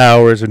Talk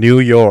Towers, New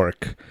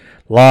York,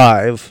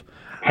 live.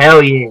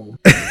 Hell yeah.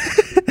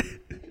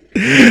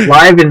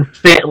 live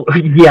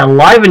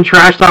in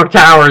Trash Talk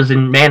Towers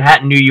in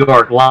Manhattan, New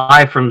York,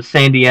 live from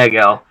San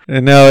Diego.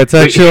 No, it's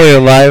actually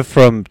live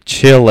from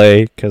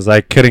Chile, because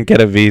I couldn't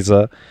get a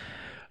visa.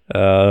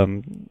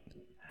 I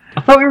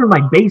thought we were in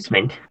my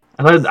basement.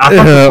 I thought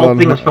the whole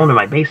thing was filmed in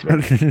my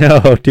basement.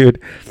 No,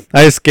 dude.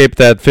 I escaped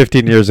that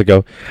 15 years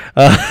ago.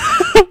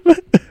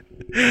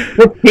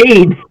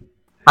 15?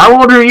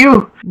 How old are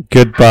you?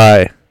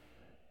 Goodbye.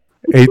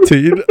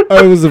 18.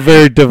 I was a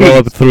very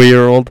developed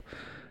 3-year-old.